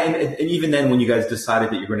 Yeah, and even then, when you guys decided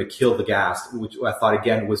that you're going to kill the Ghast, which I thought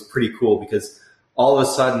again was pretty cool, because all of a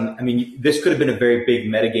sudden, I mean, this could have been a very big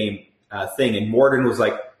metagame thing, and Morden was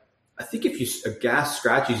like, I think if a Ghast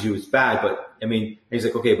scratches you, it's bad, but I mean, he's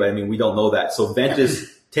like, okay, but I mean, we don't know that. So Ventus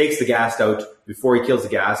takes the Ghast out before he kills the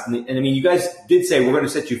Ghast, and I mean, you guys did say we're going to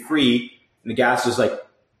set you free, and the Ghast was like,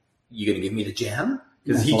 you going to give me the gem?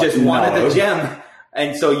 Because he just wanted the gem.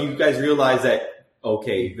 And so you guys realize that,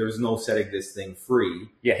 okay, there's no setting this thing free.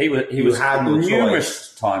 Yeah, he was had no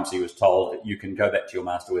numerous times he was told that you can go back to your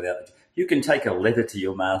master without the gem. You can take a letter to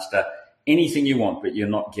your master, anything you want, but you're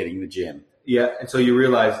not getting the gem. Yeah, and so you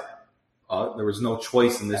realize there was no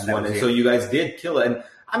choice in this one. And so you guys did kill it. And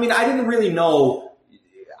I mean, I didn't really know.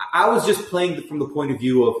 I was just playing from the point of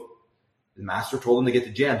view of the master told him to get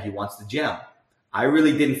the gem. He wants the gem. I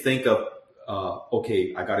really didn't think of,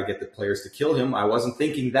 okay, I got to get the players to kill him. I wasn't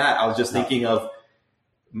thinking that. I was just thinking of,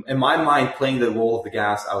 in my mind, playing the role of the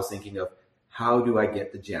Ghast, I was thinking of, how do I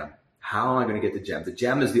get the gem? How am I going to get the gem? The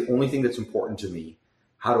gem is the only thing that's important to me.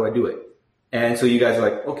 How do I do it? And so you guys are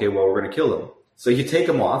like, okay, well, we're going to kill him. So you take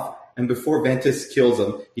him off, and before Ventus kills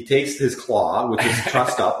him, he takes his claw, which is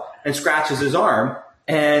trussed up, and scratches his arm,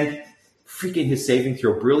 and freaking his saving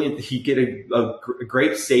throw, brilliant. He get a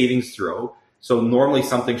great savings throw. So normally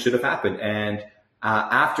something should have happened. And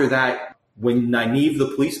after that, when Nynaeve, the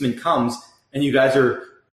policeman, comes and you guys are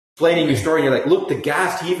explaining your story, and you're like, look, the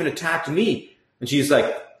Ghast, he even attacked me. And she's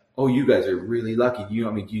like, oh, you guys are really lucky. Do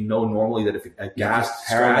you know normally that if a Ghast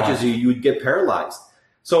scratches you, you would get paralyzed.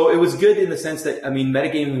 So it was good in the sense that, I mean,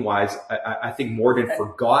 metagaming-wise, I think Morden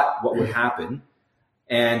forgot what would happen.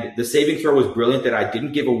 And the saving throw was brilliant that I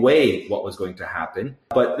didn't give away what was going to happen.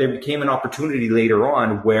 But there became an opportunity later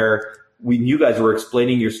on where when you guys were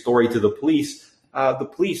explaining your story to the police,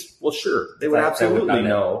 well, sure, they would absolutely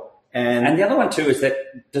know. And the other one, too, is that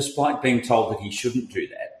despite being told that he shouldn't do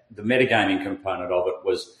that, the metagaming component of it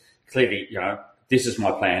was clearly, this is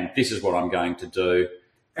my plan, this is what I'm going to do.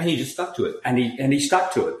 And he just stuck to it. And he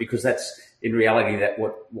stuck to it because that's, in reality, that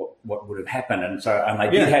what would have happened. And so they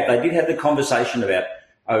did have the conversation about,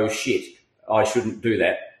 oh, shit, I shouldn't do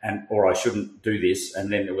that. or I shouldn't do this.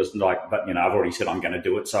 And then it was like, but I've already said I'm going to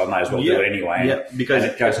do it, so I may as well do it anyway. Yeah, because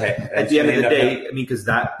it goes at the end of the day, because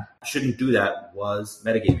that shouldn't do that was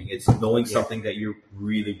metagaming. It's knowing something that you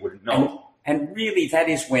really wouldn't know. And really, that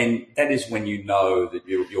is when you know that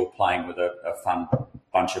you're playing with a fun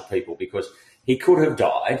bunch of people, because he could have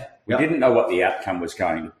died. We didn't know what the outcome was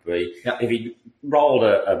going to be. If he rolled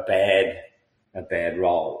a bad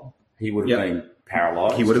roll, he would have been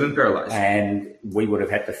paralysed. He would have been paralysed. And we would have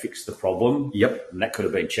had to fix the problem. Yep. And that could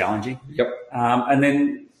have been challenging. Yep. And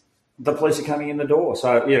then the police are coming in the door.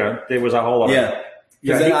 So, there was a whole lot of...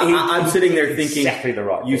 I'm sitting there thinking, exactly the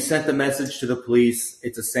right you thing. sent the message to the police.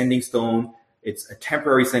 It's a sending stone. It's a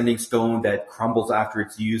temporary sending stone that crumbles after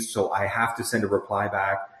it's used. So I have to send a reply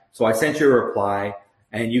back. So I sent you a reply,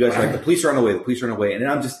 and you guys are like, the police are on the way. The police are on the way. And then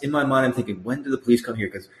I'm just, in my mind, I'm thinking, when do the police come here?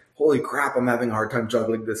 Because holy crap, I'm having a hard time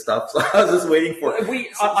juggling this stuff. So I was just waiting for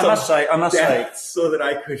I must say, so that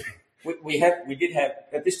I could. We did have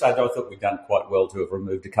at this stage. I thought we'd done quite well to have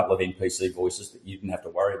removed a couple of NPC voices that you didn't have to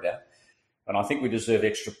worry about. And I think we deserve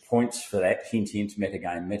extra points for that. Hint,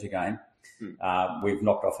 metagame. We've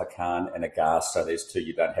knocked off a Hakan and a Gas, so there's 2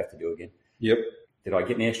 you don't have to do again. Yep. Did I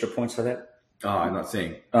get any extra points for that? Oh, I'm not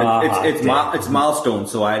saying. It's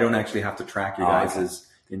milestones, so I don't actually have to track your guys'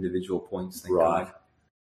 individual points. Right.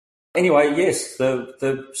 Anyway, yes,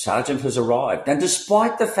 the sergeant has arrived. And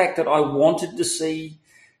despite the fact that I wanted to see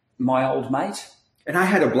my old mate... And I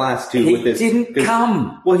had a blast, too, with this. He didn't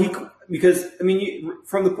come. Well, because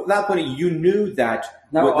from that point, you knew that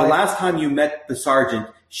last time you met the sergeant,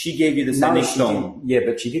 she gave you the sending stone. Yeah,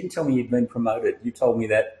 but she didn't tell me you'd been promoted. You told me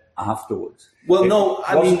that afterwards. Well,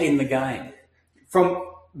 it wasn't in the game. From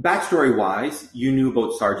backstory-wise, you knew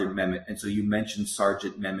about Sergeant Mehmet, and so you mentioned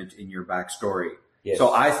Sergeant Mehmet in your backstory. Yes.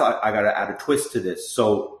 So I thought I got to add a twist to this.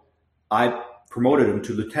 So I promoted him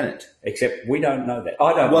to lieutenant. Except we don't know that.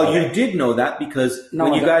 I don't know Well, you that. did know that because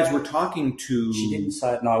when you guys were talking to... She didn't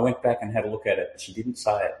say it. No, I went back and had a look at it. She didn't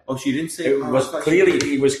say it. Oh, she didn't say it?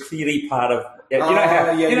 It was clearly part of... how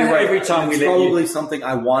right. every time it's we let probably something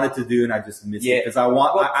I wanted to do and I just missed it. Because I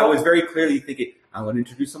was very clearly thinking, I want to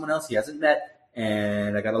introduce someone else he hasn't met,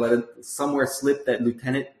 and I got to let it somewhere slip that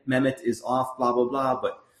Lieutenant Mehmet is off, blah, blah, blah.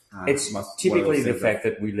 But it's typically the fact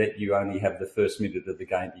that we let you only have the first minute of the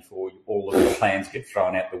game before all of the plans get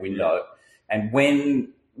thrown out the window. Yeah. And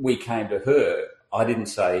when we came to her, I didn't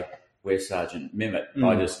say, where's Sergeant Mehmet?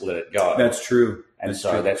 I just let it go. That's true. And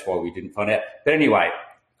that's why we didn't find out. But anyway,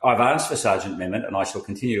 I've asked for Sergeant Mehmet, and I shall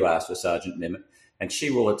continue to ask for Sergeant Mehmet. And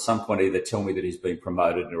she will at some point either tell me that he's been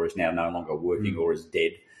promoted or is now no longer working or is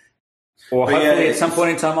dead. Or hopefully at some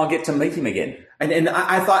point in time I'll get to meet him again. And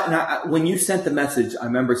I thought, when you sent the message, I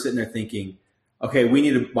remember sitting there thinking, okay, we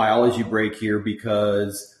need a biology break here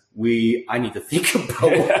because I need to think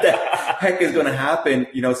about what the heck is going to happen.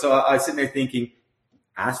 So I was sitting there thinking,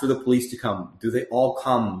 ask for the police to come. Do they all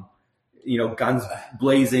come? Guns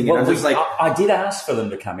blazing. Well, and I was just like, I did ask for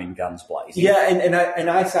them to come in guns blazing. Yeah, and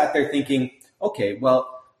I sat there thinking, okay,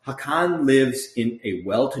 well, Hakan lives in a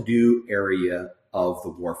well-to-do area of the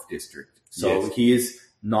Wharf District. So he is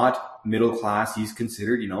not middle class. He's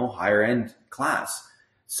considered, higher end class.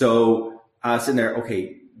 So I was sitting there,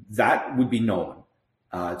 okay, that would be known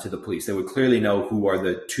to the police. They would clearly know who are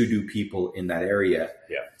the to-do people in that area.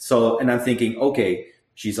 Yeah. So, and I'm thinking, okay,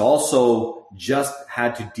 she's also just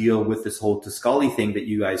had to deal with this whole Tiscali thing that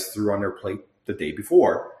you guys threw on her plate the day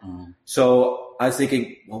before. So I was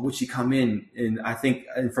thinking, well, would she come in?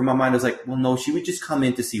 And from my mind, I was like, well, no, she would just come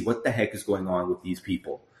in to see what the heck is going on with these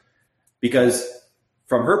people. Because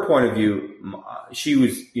from her point of view, she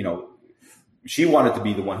was, she wanted to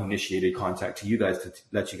be the one who initiated contact to you guys to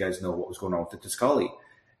let you guys know what was going on with the Tiscali.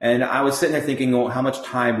 And I was sitting there thinking, oh, how much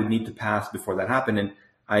time would need to pass before that happened? And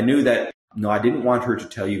I knew that, I didn't want her to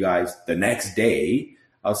tell you guys the next day.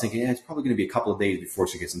 I was thinking, it's probably going to be a couple of days before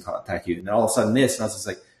she gets in contact with you. And then all of a sudden this, and I was just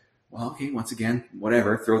like, well, okay, once again,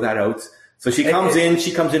 whatever, throw that out. So she comes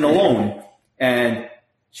in alone, and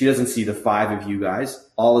she doesn't see the 5 of you guys.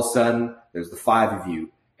 All of a sudden, there's the 5 of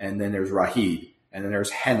you, and then there's Rahid, and then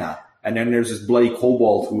there's Henna, and then there's this bloody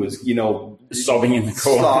kobold who is, sobbing in the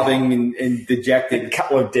corner. Sobbing and dejected. A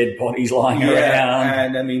couple of dead bodies lying around.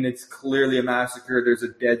 And I mean, it's clearly a massacre. There's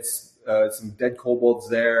some dead kobolds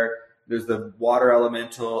there. There's the water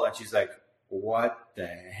elemental, and she's like, what the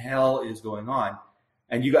hell is going on?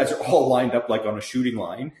 And you guys are all lined up like on a shooting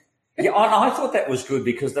line. Yeah, I thought that was good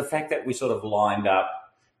because the fact that we sort of lined up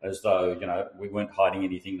as though, we weren't hiding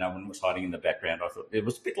anything, no one was hiding in the background. I thought it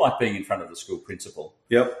was a bit like being in front of the school principal.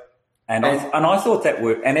 Yep. And I thought that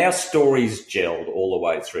worked, and our stories gelled all the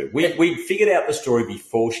way through. We figured out the story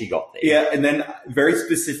before she got there. Yeah, and then very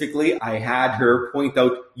specifically, I had her point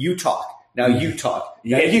out, you talk. Now you talk.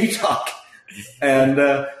 Now you talk. And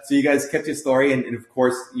so you guys kept your story, and of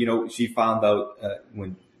course, she found out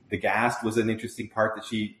when the gas was an interesting part that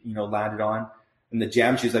she, landed on. And the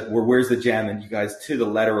jam, she's like, where's the jam? And you guys, to the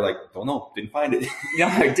letter, were like, don't know, didn't find it. No,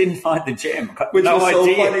 I didn't find the jam. Which was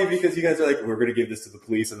so funny because you guys are like, we're going to give this to the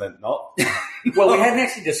police. And then, no. Well, we hadn't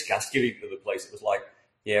actually discussed giving it to the police. It was like,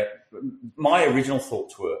 yeah, my original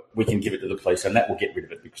thoughts were, we can give it to the police and that will get rid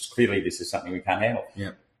of it because clearly this is something we can't handle.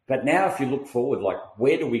 Yeah. But now if you look forward, like,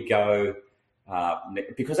 where do we go?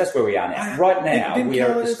 Because that's where we are now. Right now, we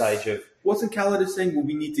are at the stage of... Wasn't Calidus saying, well,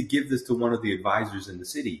 we need to give this to one of the advisors in the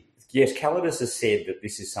city? Yes, Calidus has said that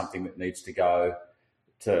this is something that needs to go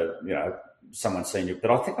to, someone senior.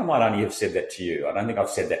 But I think I might only have said that to you. I don't think I've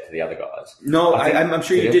said that to the other guys. No, I'm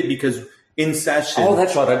sure you did because in session... Oh,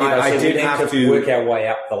 that's right. I did have to work our way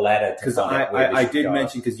up the ladder. Because I did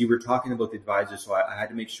mention, because you were talking about the advisors, so I had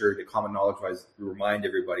to make sure that common knowledge-wise remind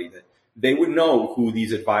everybody that they would know who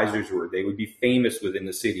these advisors were. They would be famous within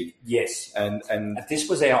the city. Yes. And this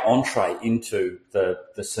was our entree into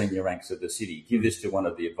the senior ranks of the city. Give this to one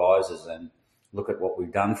of the advisors and look at what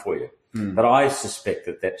we've done for you. But I suspect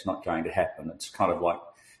that that's not going to happen. It's kind of like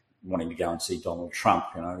wanting to go and see Donald Trump.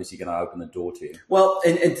 Is he going to open the door to you? Well,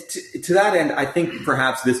 and to that end, I think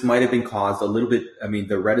perhaps this might have been caused a little bit. I mean,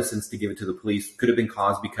 the reticence to give it to the police could have been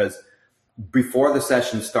caused because before the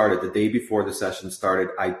session started, the day before the session started,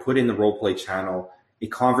 I put in the Roleplay channel a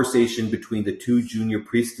conversation between the two junior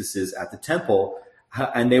priestesses at the temple,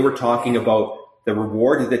 and they were talking about the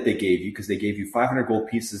reward that they gave you because they gave you 500 gold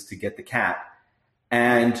pieces to get the cat,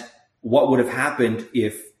 and what would have happened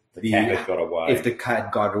if the cat had got away. If the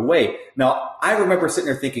cat got away. Now, I remember sitting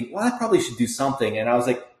there thinking, well, I probably should do something, and I was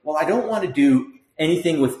like, well, I don't want to do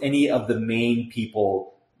anything with any of the main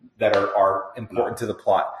people that are important to the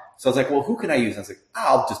plot. So I was like, well, who can I use? And I was like,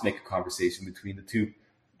 I'll just make a conversation between the two.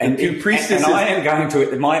 And priestesses. And I am going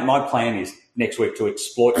to, my plan is next week to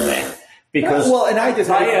exploit that. Because and I just,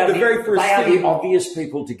 they are the obvious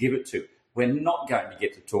people to give it to. We're not going to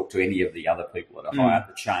get to talk to any of the other people that are high up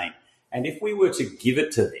the chain. And if we were to give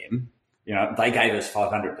it to them, they gave us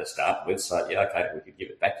 500 to start with, so yeah, okay, we could give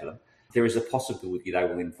it back to them. There is a possibility they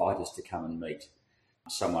will invite us to come and meet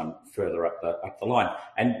someone further up the line.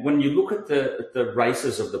 And when you look at the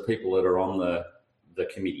races of the people that are on the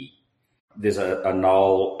committee, there's a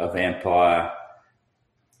gnoll, a vampire.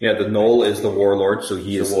 Yeah, the gnoll is the warlord, so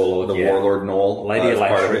he is the warlord gnoll. Lady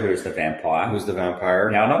Elastra, who is the vampire. Who's the vampire.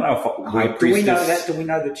 Now, I don't know do we know that? Do we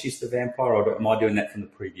know that she's the vampire, or am I doing that from the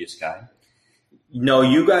previous game? No,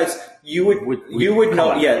 you guys, you would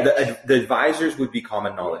know. Yeah, the advisors would be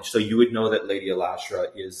common knowledge, so you would know that Lady Elastra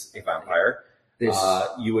is a vampire.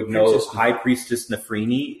 You would know High Priestess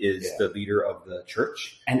Nefrini is the leader of the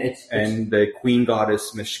church, and the Queen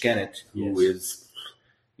Goddess Mishkenet, who is,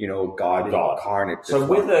 God incarnate. So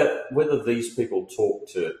whether these people talk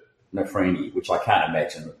to Nefrini, which I can't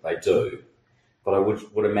imagine that they do, but I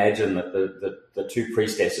would imagine that the two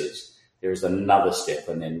priestesses, there is another step,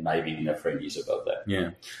 and then maybe Nefrini's above that.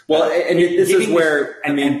 Yeah. Well, and this is where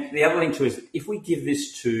and the other thing too is if we give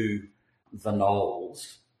this to the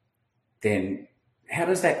gnolls, then how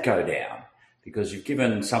does that go down? Because you've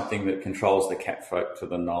given something that controls the catfolk to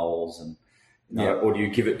the gnolls, and or do you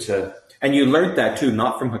give it to? And you learned that too,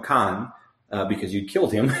 not from Hakan, because you'd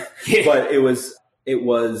killed him, but it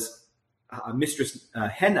was Mistress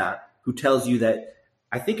Henna who tells you that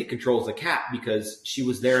I think it controls the cat because she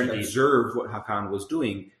was there and observed what Hakan was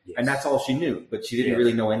doing, and that's all she knew, but she didn't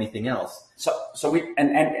really know anything else. So we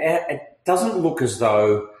and it doesn't look as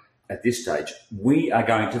though at this stage we are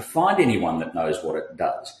going to find anyone that knows what it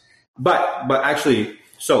does. But actually,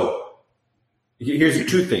 so here's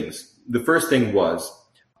two things. The first thing was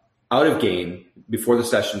out of game before the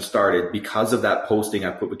session started, because of that posting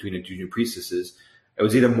I put between the junior priestesses, it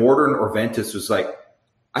was either Mordrin or Ventus was like,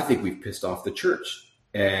 I think we've pissed off the church.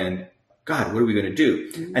 And God, what are we going to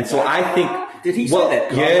do? And so I think, did he say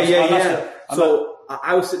that? Yeah. So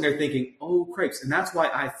I was sitting there thinking, oh, cripes. And that's why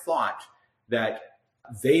I thought that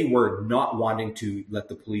they were not wanting to let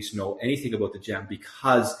the police know anything about the gem,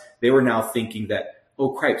 because they were now thinking that, oh,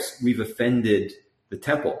 cripes, we've offended the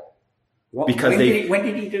temple. Because when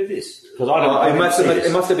did he do this? Because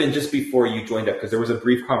it must have been just before you joined up, because there was a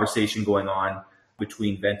brief conversation going on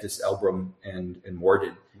between Ventus, Elbrum, and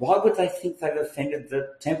Morden. Why would they think they've offended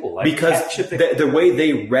the temple? Because the way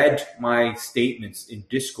they read my statements in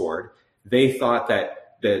Discord, they thought that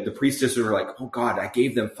the priestesses were like, oh God, I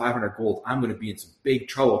gave them 500 gold. I'm going to be in some big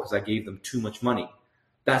trouble because I gave them too much money.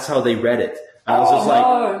 That's how they read it. And I was just like,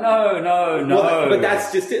 no. Well, but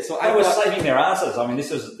that's just it. So I was saving their asses. I mean,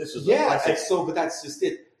 this is but that's just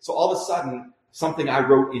it. So all of a sudden, something I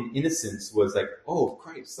wrote in innocence was like, oh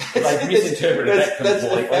Christ, They've misinterpreted that that's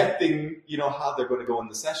completely. affecting, how they're going to go in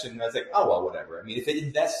the session. And I was like, oh well, whatever. I mean, if it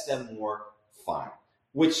invests them more, fine.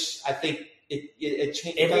 Which I think it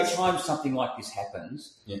changes. Every time something like this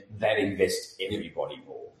happens, that invests everybody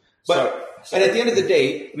more. But and at the end of the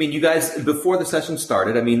day, I mean, you guys, before the session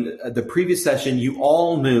started, I mean, the previous session, you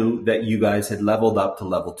all knew that you guys had leveled up to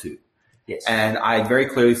level 2. Yes. And I very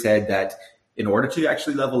clearly said that in order to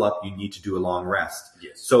actually level up, you need to do a long rest.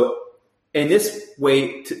 Yes. So in this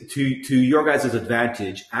way, to your guys'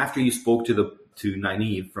 advantage, after you spoke to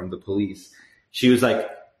Nynaeve from the police, she was like,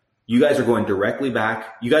 you guys are going directly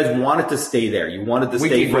back. You guys wanted to stay there. You wanted to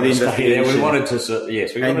stay for the investigation. We wanted to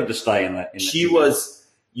stay in that.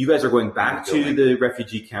 You guys are going back to the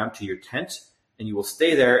refugee camp, to your tent, and you will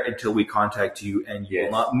stay there until we contact you, and you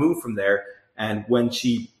will not move from there. And when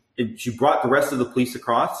she brought the rest of the police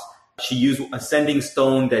across, she used a sending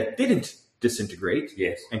stone that didn't disintegrate,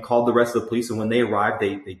 and called the rest of the police. And when they arrived,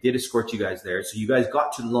 they did escort you guys there. So you guys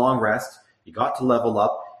got to long rest, you got to level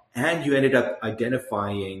up, and you ended up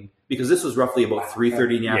identifying, because this was roughly about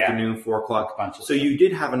 3:30 in the afternoon, 4 o'clock. So you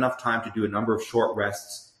did have enough time to do a number of short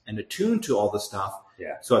rests and attune to all the stuff.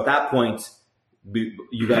 Yeah. So at that point,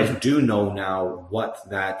 you guys do know now what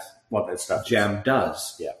that stuff gem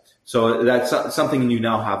does. Yeah. So that's something you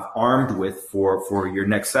now have armed with for your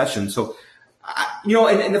next session. So,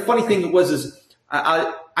 and the funny thing is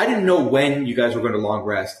I didn't know when you guys were going to long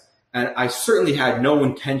rest. And I certainly had no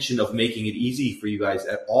intention of making it easy for you guys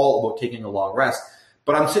at all about taking a long rest.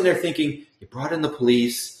 But I'm sitting there thinking, you brought in the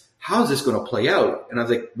police. How is this going to play out? And I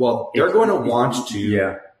was like, well, they're going to want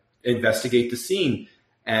to investigate the scene.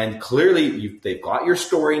 And clearly they've got your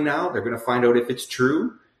story now. They're going to find out if it's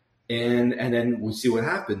true. And then we'll see what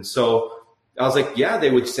happens. So I was like, yeah,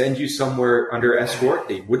 they would send you somewhere under escort.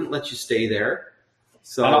 They wouldn't let you stay there.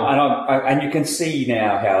 So and you can see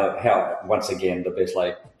now how once again the best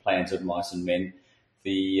laid plans of mice and men,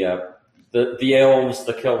 the elves,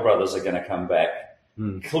 the Kell brothers are going to come back,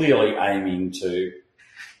 clearly aiming to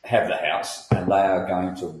have the house, and they are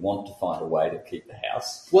going to want to find a way to keep the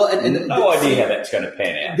house. Well, and no idea how that's going to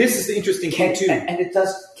pan out. This is the interesting thing too, and it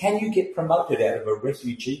does. Can you get promoted out of a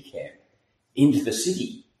refugee camp into the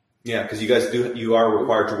city? Yeah, because you are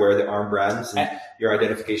required to wear the armbands, and your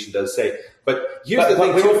identification does say. But here's the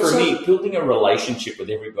thing too for me, building a relationship with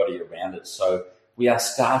everybody around us. So we are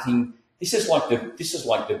starting. This is like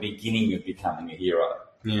the beginning of becoming a hero.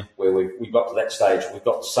 Yeah. Where we've got to that stage, we've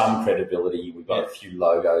got some credibility, we've got a few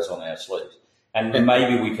logos on our sleeves, and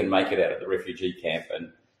maybe we can make it out of the refugee camp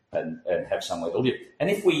and have somewhere to live.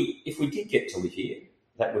 And if we did get to live here,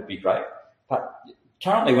 that would be great. But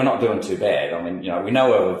currently, we're not doing too bad. I mean, we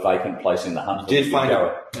know of a vacant place in the Huntsville. Did find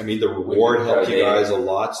the reward helped you guys a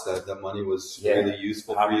lot. That money was really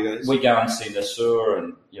useful for you guys. We go and see Nasur,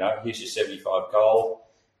 and here's your 75 gold.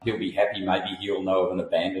 He'll be happy. Maybe he'll know of an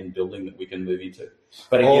abandoned building that we can move into.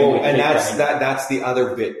 But again, that's the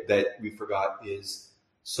other bit that we forgot is,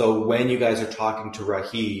 so when you guys are talking to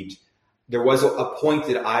Rahid, there was a point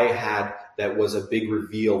that I had that was a big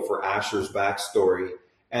reveal for Asher's backstory.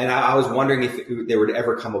 And I was wondering if there would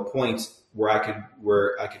ever come a point where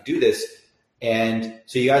I could do this. And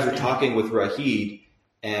so you guys were talking with Rahid,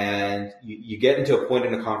 and you get into a point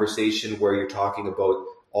in a conversation where you're talking about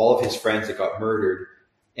all of his friends that got murdered.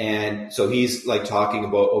 And so he's like talking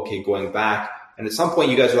about, going back. And at some point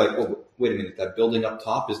you guys are like, well, wait a minute, that building up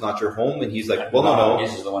top is not your home? And he's like, well, no.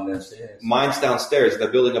 This is the one downstairs. Mine's downstairs.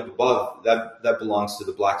 That building up above, that belongs to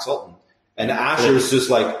the Black Sultan. And Asher's just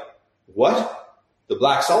like, what? The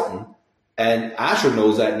Black Sultan? And Asher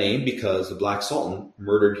knows that name because the Black Sultan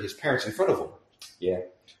murdered his parents in front of him. Yeah.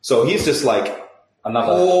 So he's just like,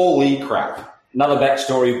 holy crap. Another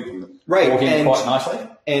backstory. Right. And quite nicely.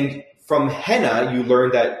 And from Henna, you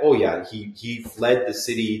learned that, he fled the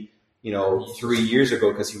city, 3 years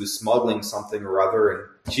ago because he was smuggling something or other.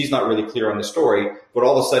 And she's not really clear on the story. But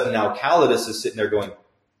all of a sudden now Calidus is sitting there going,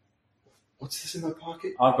 what's this in my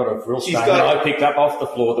pocket? I've got a real stone that I picked up off the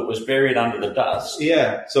floor that was buried under the dust.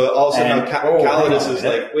 Yeah. So all of a sudden now Calidus is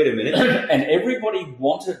like, wait a minute. And everyone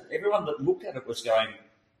that looked at it was going,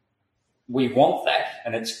 we want that.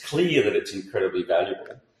 And it's clear that it's incredibly valuable.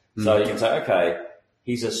 Mm-hmm. So you can say, okay,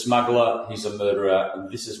 he's a smuggler, he's a murderer, and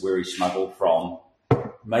this is where he smuggled from.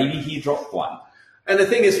 Maybe he dropped one. And the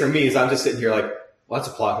thing is for me is I'm just sitting here like, well, that's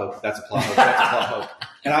a plot hook, that's a plot hook, that's a plot hook.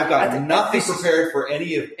 And I've got nothing prepared for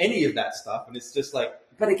any of that stuff. And it's just like,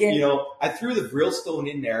 but again, I threw the real stone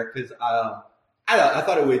in there because I I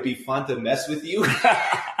thought it would be fun to mess with you.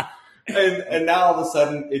 And now all of a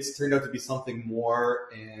sudden it's turned out to be something more,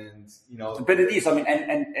 and But it is. I mean,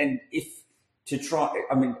 and if to try,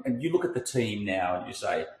 I mean, and you look at the team now and you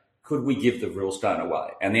say, could we give the real stone away?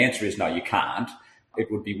 And the answer is no, you can't.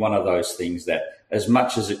 It would be one of those things that, as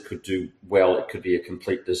much as it could do well, it could be a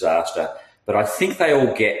complete disaster. But I think they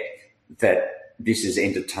all get that this is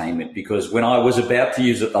entertainment, because when I was about to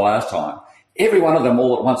use it the last time, every one of them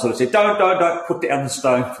all at once sort of said, don't put down the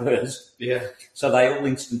stone first. Yeah. So they all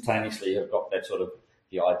instantaneously have got that sort of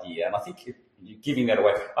the idea. And I think if you're giving that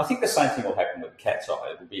away, I think the same thing will happen with Cat's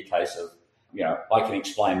Eye. It will be a case of, I can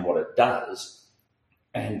explain what it does,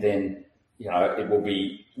 and then, it will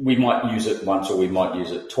be, we might use it once or we might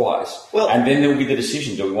use it twice. Well, and then there will be the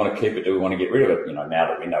decision, do we want to keep it, do we want to get rid of it, now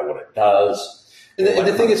that we know what it does. And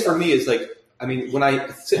the thing is, for me, is like, I mean, when I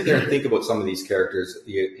sit there and think about some of these characters,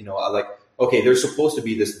 I like, okay, there's supposed to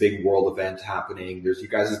be this big world event happening. There's you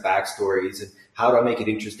guys' backstories, and how do I make it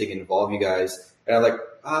interesting and involve you guys? And I'm like,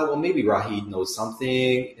 well, maybe Rahid knows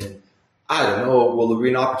something, and I don't know. Will there be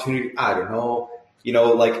an opportunity? I don't know.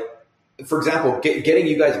 Like, for example, getting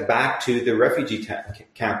you guys back to the refugee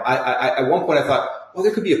camp. I at one point I thought, well,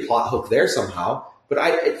 there could be a plot hook there somehow, but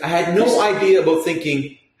I had no idea about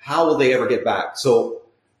thinking, how will they ever get back? So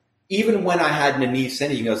even when I had Nynaeve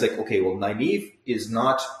sending you, I was like, okay, well, Nynaeve is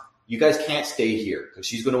not. You guys can't stay here because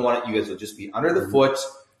she's going to want it. You guys will just be under the foot.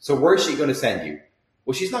 So where is she going to send you?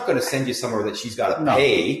 Well, she's not going to send you somewhere that she's got to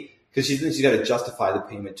pay, because she's got to justify the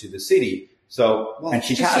payment to the city. So, and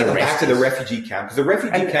she just can't send back to the refugee camp, because the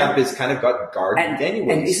refugee camp is kind of got guarded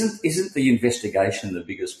anyway. And isn't the investigation the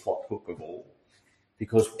biggest plot hook of all?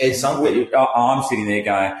 Because it's something. I'm sitting there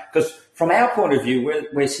going, because from our point of view,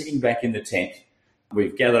 we're sitting back in the tent.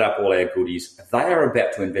 We've gathered up all our goodies. They are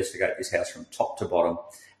about to investigate this house from top to bottom,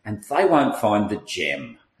 and they won't find the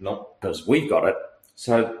gem. Nope. Because we've got it.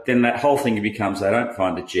 So then that whole thing becomes, they don't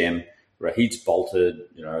find the gem. Rahid's bolted,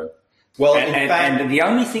 Well, and the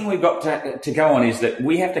only thing we've got to go on is that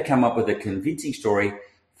we have to come up with a convincing story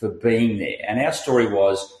for being there. And our story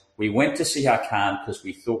was, we went to see Hakan because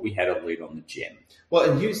we thought we had a lead on the gem. Well,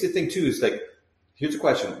 and here's the thing too, is like, here's the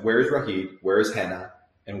question. Where is Rahid? Where is Henna?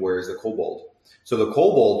 And where is the kobold? So the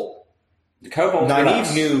kobold,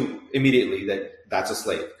 Nynaeve knew immediately that that's a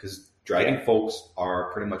slave, because dragon folks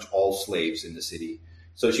are pretty much all slaves in the city.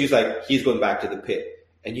 So she's like, he's going back to the pit.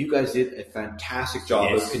 And you guys did a fantastic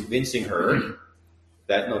job of convincing her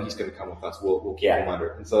that, no, he's going to come with us. We'll keep him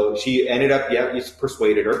under. And so she ended up, you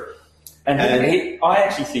persuaded her. And I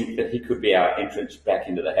actually think that he could be our entrance back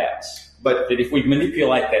into the house. But that if we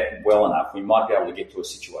manipulate that well enough, we might be able to get to a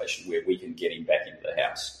situation where we can get him back into the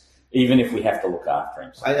house, even if we have to look after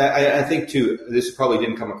him. I think, too, this probably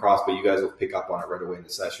didn't come across, but you guys will pick up on it right away in the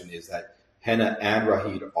session, is that Henna and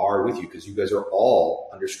Rahid are with you, because you guys are all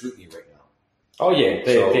under scrutiny right now. Oh, yeah,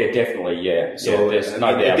 they're definitely, So there's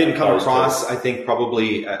no doubt. It didn't come across, I think,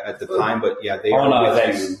 probably at the time, but they are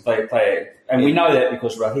with you. And we know that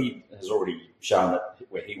because Rahid has already shown that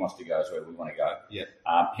where he wants to go is where we want to go. Yeah.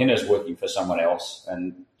 Henna's working for someone else,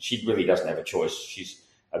 and she really doesn't have a choice. She's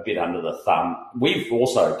a bit under the thumb. We've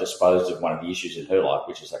also disposed of one of the issues in her life,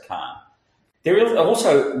 which is Hakan. There is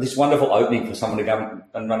also this wonderful opening for someone to go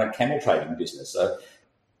and run a camel trading business. So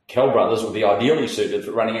Kell Brothers would be ideally suited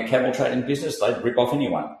for running a camel trading business. They'd rip off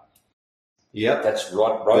anyone. Yep. That's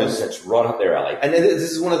right, that's right up their alley. And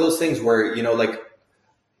this is one of those things where, like,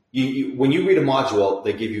 you when you read a module,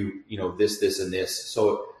 they give you, this, and this.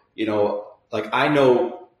 So, like, I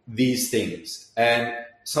know these things, and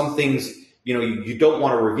some things, you don't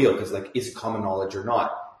want to reveal, because, like, is it common knowledge or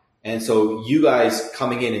not? And so you guys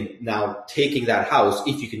coming in and now taking that house,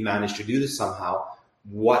 if you can manage to do this somehow,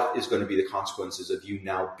 what is going to be the consequences of you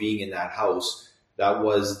now being in that house that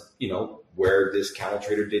was, where this camel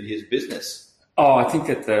trader did his business? Oh, I think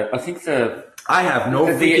I have no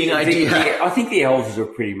freaking idea. I think the elders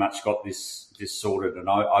have pretty much got this sorted, and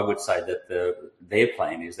I would say that their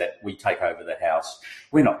plan is that we take over the house.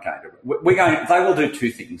 We're not going to. They will do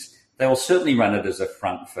two things. They will certainly run it as a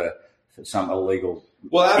front for some illegal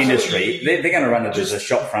industry. They're going to run it as a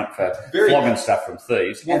shop front for flogging stuff from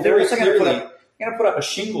thieves. Well, and they're also going to put up a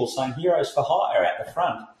shingle saying "Heroes for Hire" at the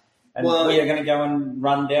front, and we are going to go and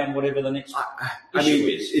run down whatever the next issue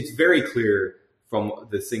is. It's very clear from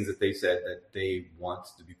the things that they said that they want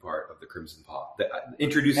to be part of the Crimson Paw.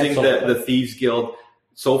 Introducing the Thieves Guild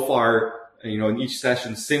so far, in each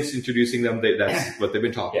session since introducing them, that's what they've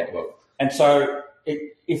been talking about. And so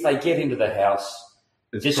if they get into the house,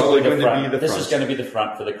 this is going to be the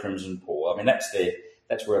front for the Crimson Paw. I mean,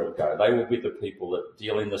 that's where it'll go. They will be the people that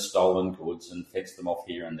deal in the stolen goods and fetch them off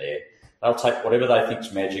here and there. They'll take whatever they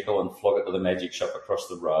think's magical and flog it to the magic shop across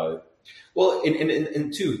the road. Well,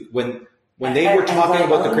 and too, when they were talking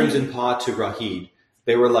about the Crimson Paw to Rahid,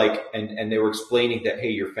 they were like, and they were explaining that, hey,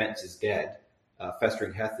 your fence is dead.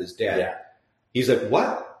 Festering Heth is dead. Yeah. He's like,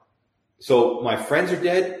 what? So my friends are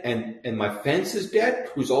dead and my fence is dead,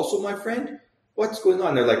 who's also my friend? What's going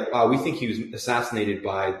on? They're like, we think he was assassinated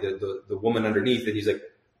by the woman underneath. And he's like,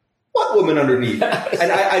 what woman underneath?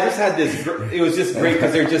 And I just had this, it was just great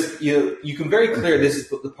because they're just, you can very clear this is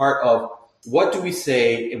the part of what do we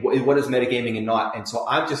say and what is metagaming and not. And so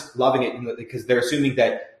I'm just loving it because they're assuming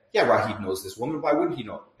that, yeah, Rahid knows this woman. Why wouldn't he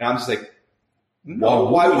know? And I'm just like, no,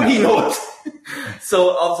 why would he know it? So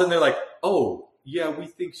all of a sudden they're like, oh, yeah, we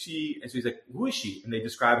think she, and so he's like, who is she? And they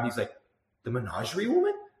describe it, and he's like, the menagerie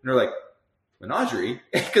woman? And they're like, menagerie?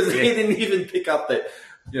 Because they didn't even pick up that,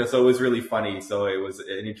 so it was really funny. So it was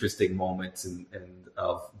an interesting moment and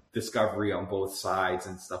of discovery on both sides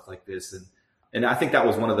and stuff like this. And I think that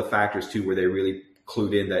was one of the factors too, where they really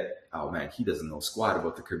clued in that, oh man, he doesn't know squat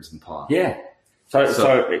about the Crimson Paw. Yeah.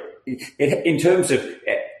 So in terms of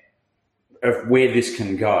where this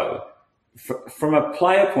can go, from a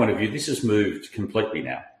player point of view, this has moved completely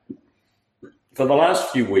now. For the last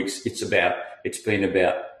few weeks, it's been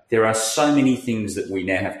about there are so many things that we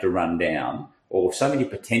now have to run down, or so many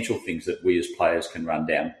potential things that we as players can run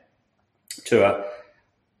down.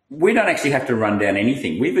 We don't actually have to run down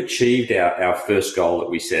anything. We've achieved our first goal that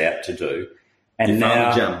we set out to do, and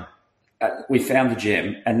now found the gem. We found the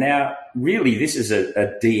gem, and now really this is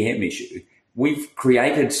a DM issue. We've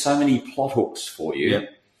created so many plot hooks for you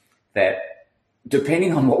that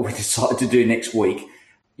depending on what we decide to do next week,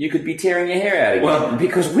 you could be tearing your hair out again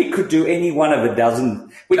because we could do any one of a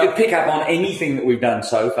dozen. We could pick up on anything that we've done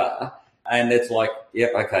so far, and it's like,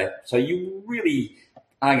 okay. So you really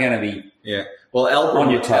are going to be Well, on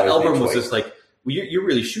your toes. Elbrum was just like, well, you're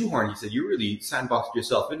really shoehorned. He said, you really sandboxed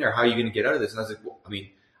yourself in there. How are you going to get out of this? And I was like, well, I mean,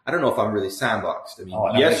 I don't know if I'm really sandboxed. I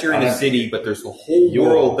mean, yes, you're in a city, but there's the whole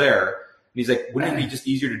world there. And he's like, wouldn't it be just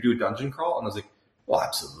easier to do a dungeon crawl? And I was like, well,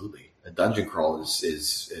 absolutely. A dungeon crawl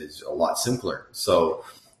is a lot simpler. So,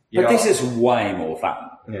 this is way more fun.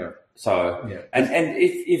 Yeah. So,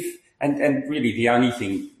 and really the only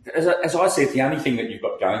thing, as I said, the only thing that you've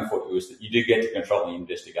got going for you is that you do get to control the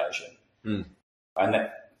investigation, and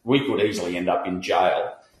that we could easily end up in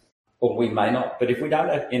jail, or we may not. But if we don't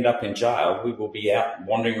end up in jail, we will be out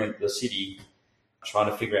wandering around the city trying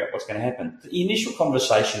to figure out what's going to happen. The initial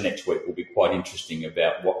conversation next week will be quite interesting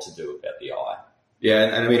about what to do about the eye. Yeah,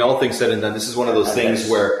 and I mean, all things said and done, this is one of those things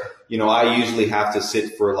where, I usually have to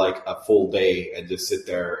sit for like a full day and just sit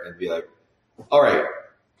there and be like, all right,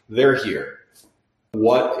 they're here.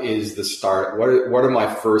 What is the start? What are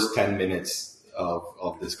my first 10 minutes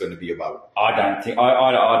of this going to be about? I don't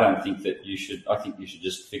think that you should. I think you should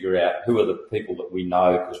just figure out who are the people that we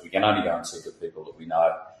know, because we can only go and see the people that we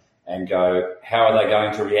know, and go, how are they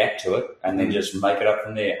going to react to it, and then just make it up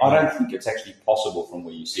from there. I don't think it's actually possible from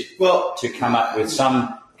where you sit to come up with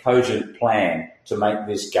some cogent plan to make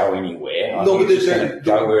this go anywhere. No, but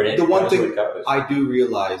the one thing I do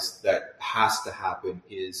realize that has to happen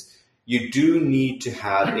is you do need to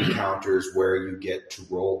have encounters where you get to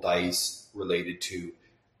roll dice related to,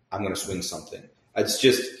 I'm going to swing something. It's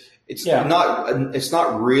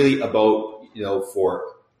not really about, for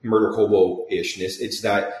Murder Hobo-ishness. It's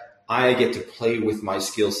that I get to play with my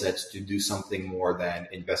skill sets to do something more than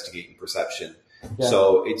investigate and perception. Yeah.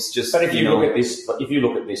 So it's just. But if you look at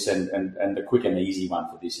this, and the quick and easy one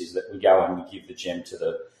for this is that we go and we give the gem to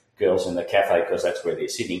the girls in the cafe because that's where they're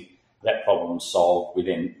sitting. That problem's solved. We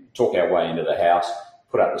then talk our way into the house,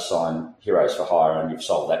 put up the sign "Heroes for Hire," and you've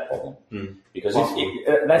solved that problem. Because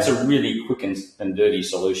that's a really quick and dirty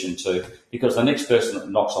solution too. Because the next person that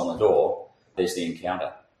knocks on the door, there's the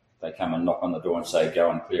encounter. They come and knock on the door and say, "Go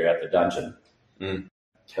and clear out the dungeon."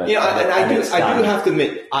 I do have to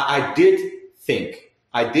admit, I did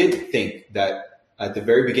think that at the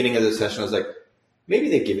very beginning of the session, I was like, maybe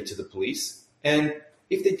they give it to the police. And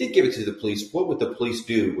if they did give it to the police, what would the police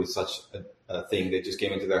do with such a thing that just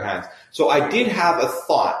came into their hands? So I did have a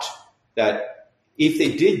thought that if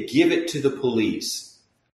they did give it to the police,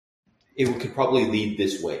 it could probably lead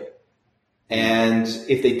this way. And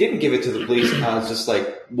if they didn't give it to the police, I was just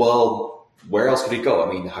like, well, where else could it go?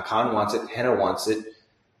 I mean, Hakan wants it, Henna wants it,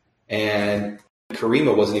 and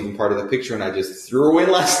Karima wasn't even part of the picture, and I just threw her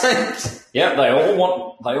in last night. Yeah, they all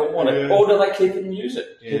want it. Or do they keep it and use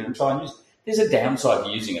it? Keep and try and use it. There's a downside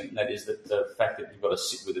to using it, and that is that the fact that you've got to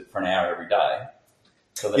sit with it for an hour every day.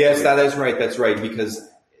 So yes, that is right. That's right, because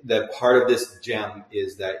the part of this gem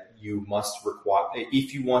is that you must require,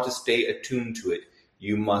 if you want to stay attuned to it,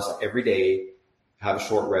 you must every day have a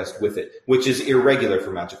short rest with it, which is irregular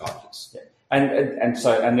for magic objects. Yeah. And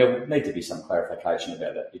there'll need to be some clarification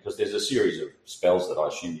about that, because there's a series of spells that I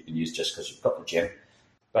assume you can use just because you've got the gem.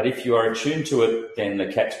 But if you are attuned to it, then the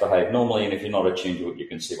cats behave normally, and if you're not attuned to it, you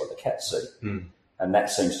can see what the cats see. And that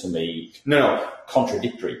seems to me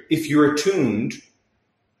contradictory. If you're attuned,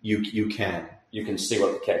 you can. You can see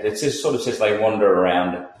what the cat... It sort of says they wander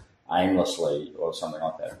around aimlessly or something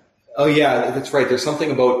like that. Oh yeah, that's right. There's something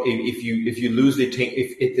about if you lose the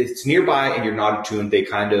if it's nearby and you're not attuned, the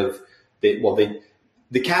cats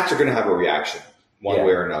are going to have a reaction one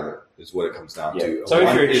way or another. Is what it comes down to. So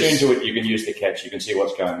if you're attuned to it, you can use the cats. You can see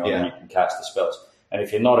what's going on, and you can cast the spells. And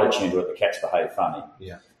if you're not attuned to it, the cats behave funny.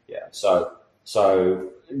 Yeah. So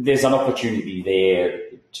there's an opportunity there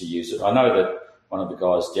to use it. I know that one of the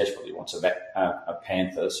guys desperately wants a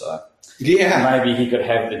panther, so maybe he could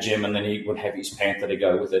have the gem and then he would have his panther to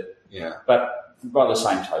go with it. Yeah. But by the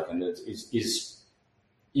same token, is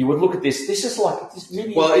you would look at this. This is like this.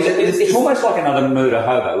 It's almost like another murder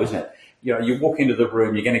hobo, isn't it? You know, you walk into the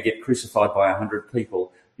room, you're going to get crucified by 100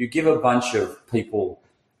 people. You give a bunch of people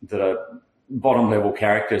that are bottom-level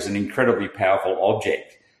characters an incredibly powerful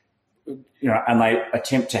object, and they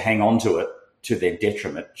attempt to hang on to it to their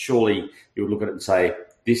detriment. Surely you would look at it and say,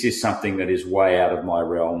 this is something that is way out of my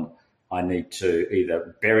realm. I need to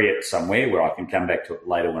either bury it somewhere where I can come back to it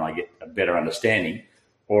later when I get a better understanding,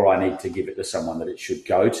 or I need to give it to someone that it should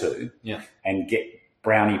go to and get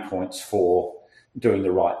brownie points for doing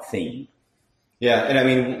the right thing. Yeah, and I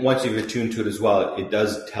mean, once you've attuned to it as well, it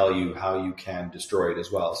does tell you how you can destroy it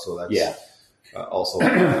as well. So that's also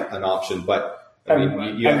an option. But I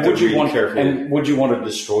mean, you have to be careful. And would you want to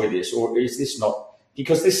destroy this, or is this not?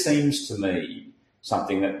 Because this seems to me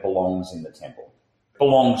something that belongs in the temple,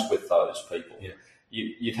 belongs with those people. Yeah.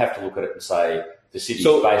 You'd have to look at it and say the city's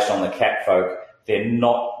based on the cat folk. They're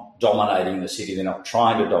not dominating the city. They're not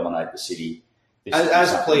trying to dominate the city.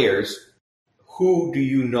 As players, who do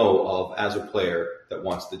you know of as a player that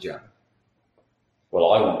wants the gem?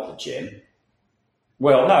 Well, I want the gem.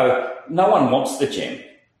 Well, no one wants the gem.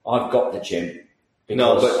 I've got the gem.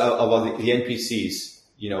 No, but of the NPCs,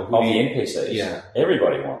 the NPCs,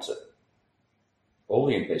 everybody wants it. All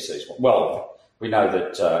the NPCs want. Well, we know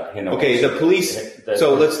that Henna. Okay, the police. Let's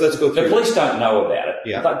go through. The police don't know about it.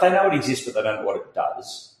 Yeah, they know it exists, but they don't know what it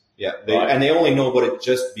does. Yeah, and they only know about it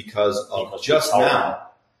just because just now.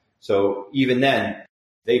 So even then,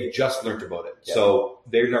 they've just learned about it. Yeah. So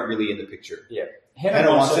they're not really in the picture. Yeah.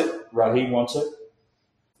 Henna wants it. Rahid wants it.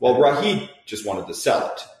 Well, Rahid just wanted to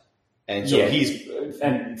sell it. And so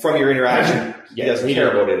from your interaction, he doesn't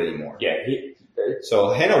care about it anymore. Yeah.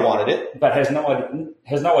 So Henna wanted it. But has no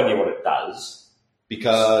idea what it does.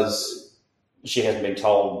 Because she hasn't been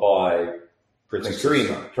told by Princess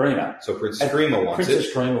Karima. So Princess Karima wants it.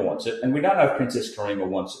 Princess Karima wants it. And we don't know if Princess Karima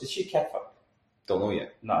wants it. Is she a cat folk? Don't know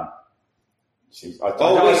yet. No. Wait.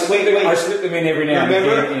 I slip them in every now and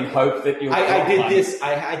again in hope that you'll... I did this.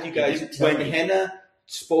 I had you guys... When Henna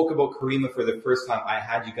spoke about Karima for the first time, I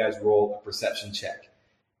had you guys roll a perception check.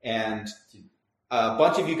 And a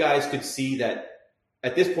bunch of you guys could see that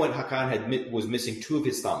at this point, Hakan was missing 2 of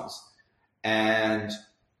his thumbs. And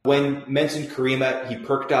when mentioned Karima, he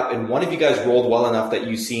perked up, and one of you guys rolled well enough that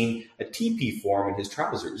you seen a TP form in his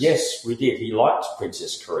trousers. Yes, we did. He liked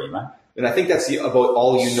Princess Karima. And I think that's about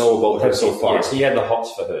all you know about her so far. Yes, he had the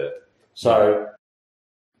hots for her. So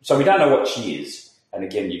we don't know what she is. And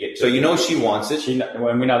again, you get to... So you know she wants it. We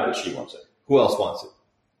know that she wants it. Who else wants it?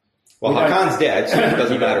 Well, Hakan's dead, so it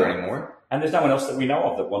doesn't matter anymore. And there's no one else that we know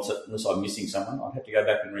of that wants it, unless I'm missing someone. I'd have to go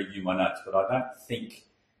back and review my notes, but I don't think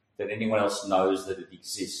that anyone else knows that it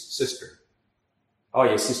exists. Sister. Oh,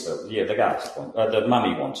 yeah, sister. Yeah, the ghost one. The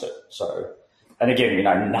mummy wants it. So... And again, we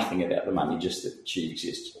know nothing about the mummy, just that she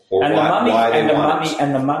exists. Or and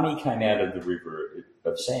the mummy came out of the river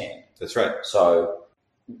of sand. That's right. So,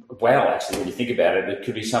 well, actually, when you think about it, it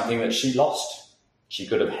could be something that she lost. She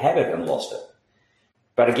could have had it and lost it.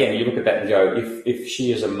 But again, you look at that and go, if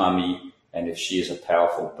she is a mummy and if she is a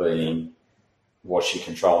powerful being, was she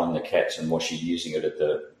controlling the cats and was she using it at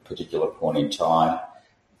the particular point in time?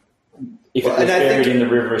 If it was buried in the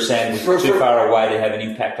river of sand, was too far away to have an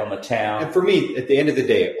impact on the town. And for me, at the end of the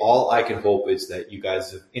day, all I can hope is that you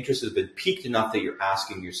guys' interest has been piqued enough that you're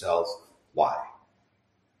asking yourselves, why?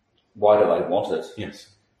 Why do they want it? Yes.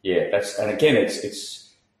 Yeah, and again,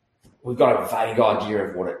 it's we've got a vague idea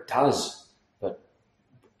of what it does, but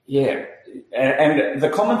yeah. And the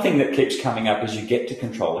common thing that keeps coming up is you get to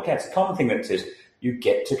control the cats. The common thing that says you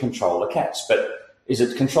get to control the cats, but is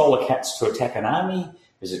it control the cats to attack an army?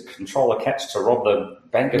 Is it control the cats to rob the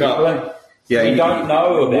bank of England? Yeah, we don't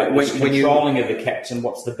know about when controlling of the cats and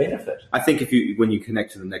what's the benefit. I think when you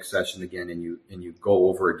connect to the next session again and you go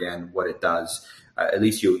over again what it does, at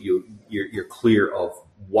least you're clear of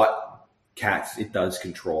what cats it does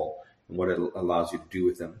control and what it allows you to do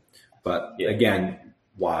with them. But again,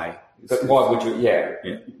 why? But why would you?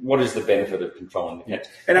 Yeah. What is the benefit of controlling the cats?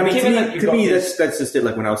 And I mean, to me, that's just it.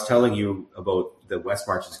 Like when I was telling you about the West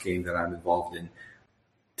Marches game that I'm involved in.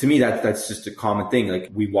 To me, that's just a common thing. Like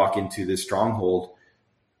we walk into this stronghold.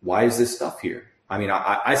 Why is this stuff here? I mean,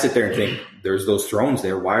 I sit there and think there's those thrones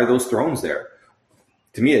there. Why are those thrones there?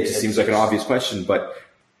 To me, it just seems like an obvious question, but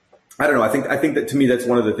I don't know. I think that to me, that's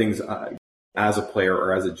one of the things as a player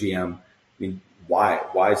or as a GM. I mean,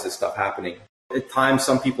 why is this stuff happening? At times,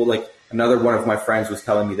 some people, like another one of my friends was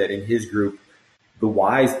telling me that in his group, the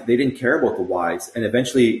Ys, they didn't care about the Ys. And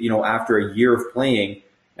eventually, after a year of playing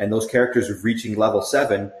and those characters were reaching level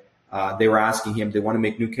 7, they were asking him, they want to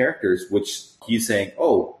make new characters, which he's saying,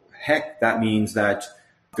 oh, heck, that means that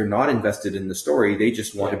they're not invested in the story. They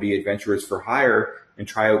just want to be adventurers for hire and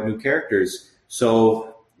try out new characters.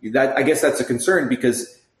 So that, I guess that's a concern,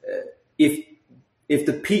 because if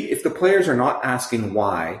the players are not asking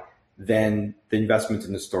why, then the investment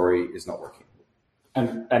in the story is not working.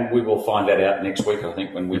 And we will find that out next week, I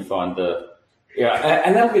think, when we find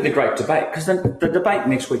and that'll be the great debate, because the debate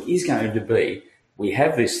next week is going to be, we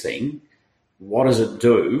have this thing, what does it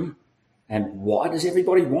do, and why does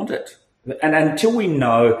everybody want it? And until we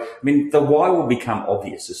know, I mean, the why will become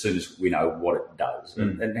obvious as soon as we know what it does.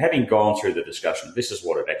 And having gone through the discussion, this is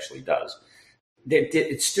what it actually does.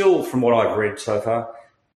 It's still, from what I've read so far,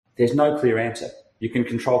 there's no clear answer. You can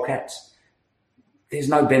control cats. There's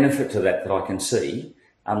no benefit to that I can see,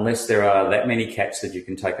 unless there are that many cats that you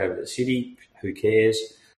can take over the city. Who cares?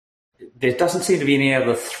 There doesn't seem to be any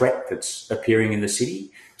other threat that's appearing in the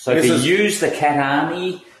city. So to use the cat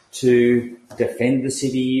army to defend the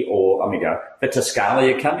city, or, I mean, the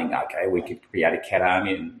Tuscali are coming, okay, we could create a cat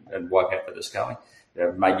army and wipe out the Tuscali.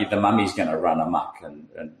 Maybe the mummy's going to run amok, and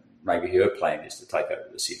maybe her plan is to take over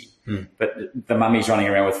the city. But the mummy's running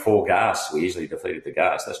around with 4 ghasts. We easily defeated the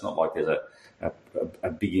ghasts. That's not like there's a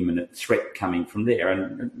big imminent threat coming from there.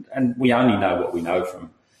 And we only know what we know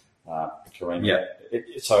from Karina. Yeah.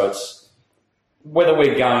 So it's whether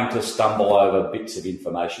we're going to stumble over bits of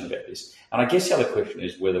information about this. And I guess the other question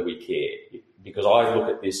is whether we care, because I look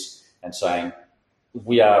at this and saying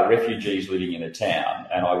we are refugees living in a town,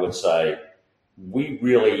 and I would say we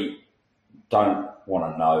really don't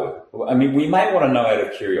want to know. I mean, we may want to know out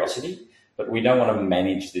of curiosity, but we don't want to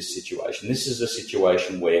manage this situation. This is a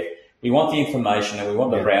situation where we want the information and we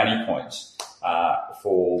want the brownie points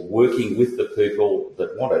for working with the people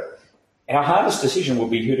that want it. Our hardest decision will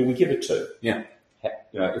be, who do we give it to? Yeah.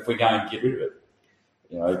 If we're going to get rid of it.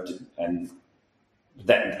 And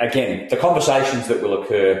that, again, the conversations that will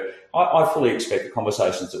occur, I fully expect the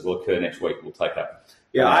conversations that will occur next week will take up.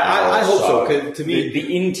 Yeah, I hope so. 'Cause to me,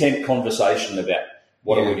 the intent conversation about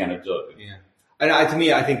what are we going to do? Yeah, and I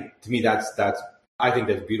think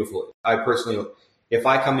that's beautiful. I personally, if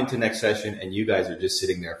I come into next session and you guys are just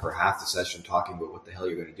sitting there for half the session talking about what the hell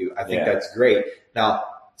you're going to do, I think that's great. Now,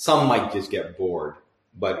 some might just get bored,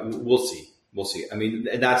 but we'll see. We'll see. I mean,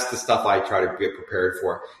 that's the stuff I try to get prepared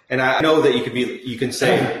for. And I know that you can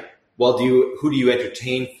say, well, who do you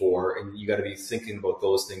entertain for? And you got to be thinking about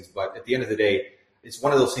those things. But at the end of the day, it's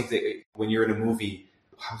one of those things that when you're in a movie,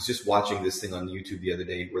 I was just watching this thing on YouTube the other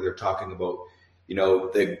day where they're talking about,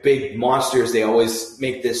 the big monsters, they always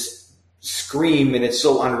make this scream, and it's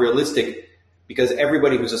so unrealistic because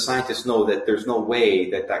everybody who's a scientist know that there's no way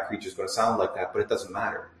that creature is going to sound like that, but it doesn't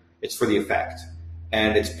matter. It's for the effect.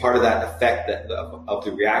 And it's part of that effect of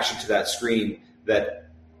the reaction to that scream that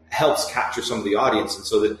helps capture some of the audience. And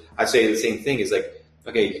so that I say the same thing is like,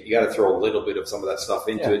 okay, you got to throw a little bit of some of that stuff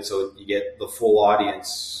into it so you get the full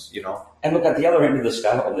audience, And look, at the other end of the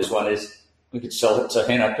scale on this one is we could sell it to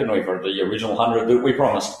Hannah, couldn't we, for the original 100 that we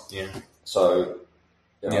promised. Yeah. So,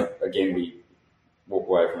 again, we walk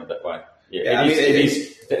away from it that way. Yeah, it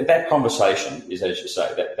is. That conversation is, as you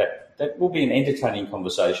say, that will be an entertaining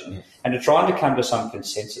conversation. Yeah. And to try to come to some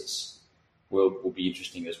consensus will be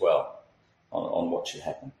interesting as well on what should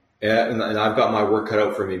happen. Yeah, and I've got my work cut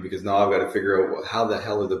out for me because now I've got to figure out how the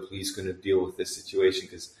hell are the police going to deal with this situation.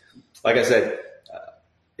 Because, like I said,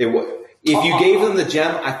 if you gave them the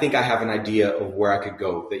gem, I think I have an idea of where I could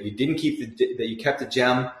go. That you didn't keep that you kept the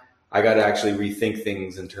gem, I got to actually rethink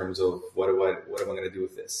things in terms of what am I going to do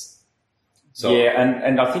with this. So yeah,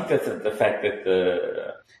 and I think that the fact that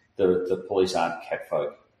the police aren't cat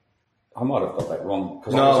folk I might have got that wrong.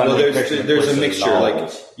 No, there's a mixture.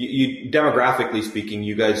 Like you demographically speaking,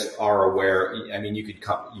 you guys are aware. I mean,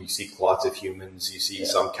 you see lots of humans, you see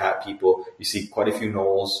some cat people, you see quite a few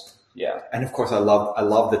gnolls. Yeah, and of course, I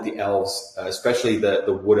love that the elves, especially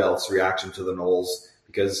the wood elves' reaction to the gnolls,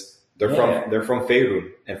 because they're from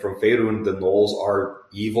Faerun, and from Faerun, the gnolls are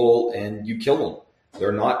evil, and you kill them.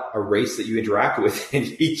 They're not a race that you interact with, and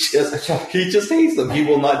he just hates them. He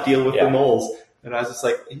will not deal with the gnolls. And I was just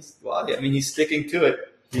like, he's sticking to it.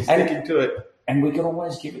 And we could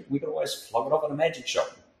always flog it off at a magic shop.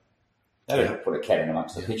 That'd put a cat in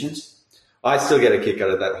amongst the pigeons. I still get a kick out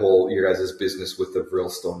of that whole your guys' business with the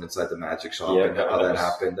Vrillstone inside the magic shop and how that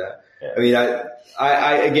happened. I mean,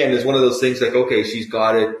 I again, it's one of those things like, okay, she's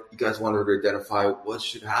got it. You guys want her to identify what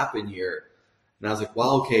should happen here. And I was like,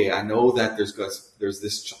 well, okay, I know that there's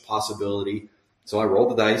this possibility. So I rolled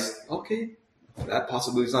the dice. Okay, that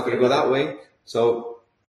possibility is not going to go that way. So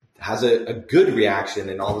has a good reaction,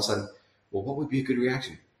 and all of a sudden, well, what would be a good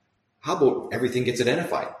reaction? How about everything gets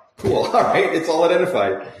identified? Cool. All right, it's all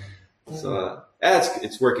identified. So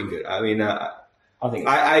it's working good. I mean,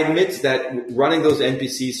 I admit that running those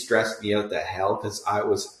NPCs stressed me out the hell, because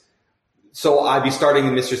I'd be starting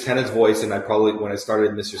in Mistress Henna's voice, and when I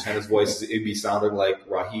started in Mistress Henna's voice, it'd be sounding like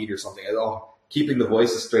Rahid or something. Keeping the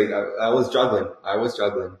voices straight. I was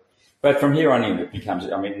juggling. But from here on in, it becomes,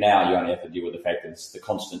 now you only have to deal with the fact that it's the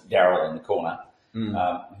constant Daryl in the corner,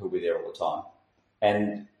 who'll be there all the time.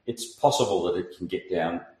 And it's possible that it can get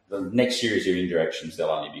down. The next series of interactions,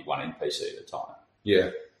 there'll only be one NPC at a time. Yeah.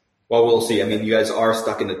 Well, we'll see. I mean, you guys are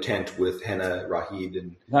stuck in a tent with Henna, Rahid,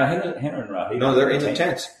 and... No, Henna and Rahid. No, they're in the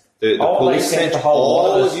tent. The police sent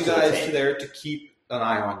all of you guys to there to keep an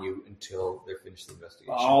eye on you until they're finished the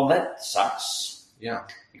investigation. Oh, that sucks. Yeah.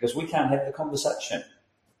 Because we can't have the conversation.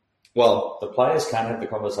 Well, the players can't have the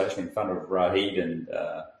conversation in front of Rahid and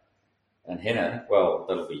Henna. Well,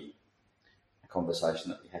 that'll be a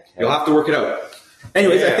conversation that we have to have. You'll have to work it out.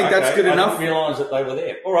 Anyways, I think that's good enough. I didn't realise that they were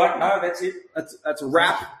there. All right, no, that's it. That's a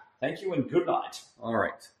wrap. Thank you and good night. All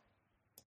right.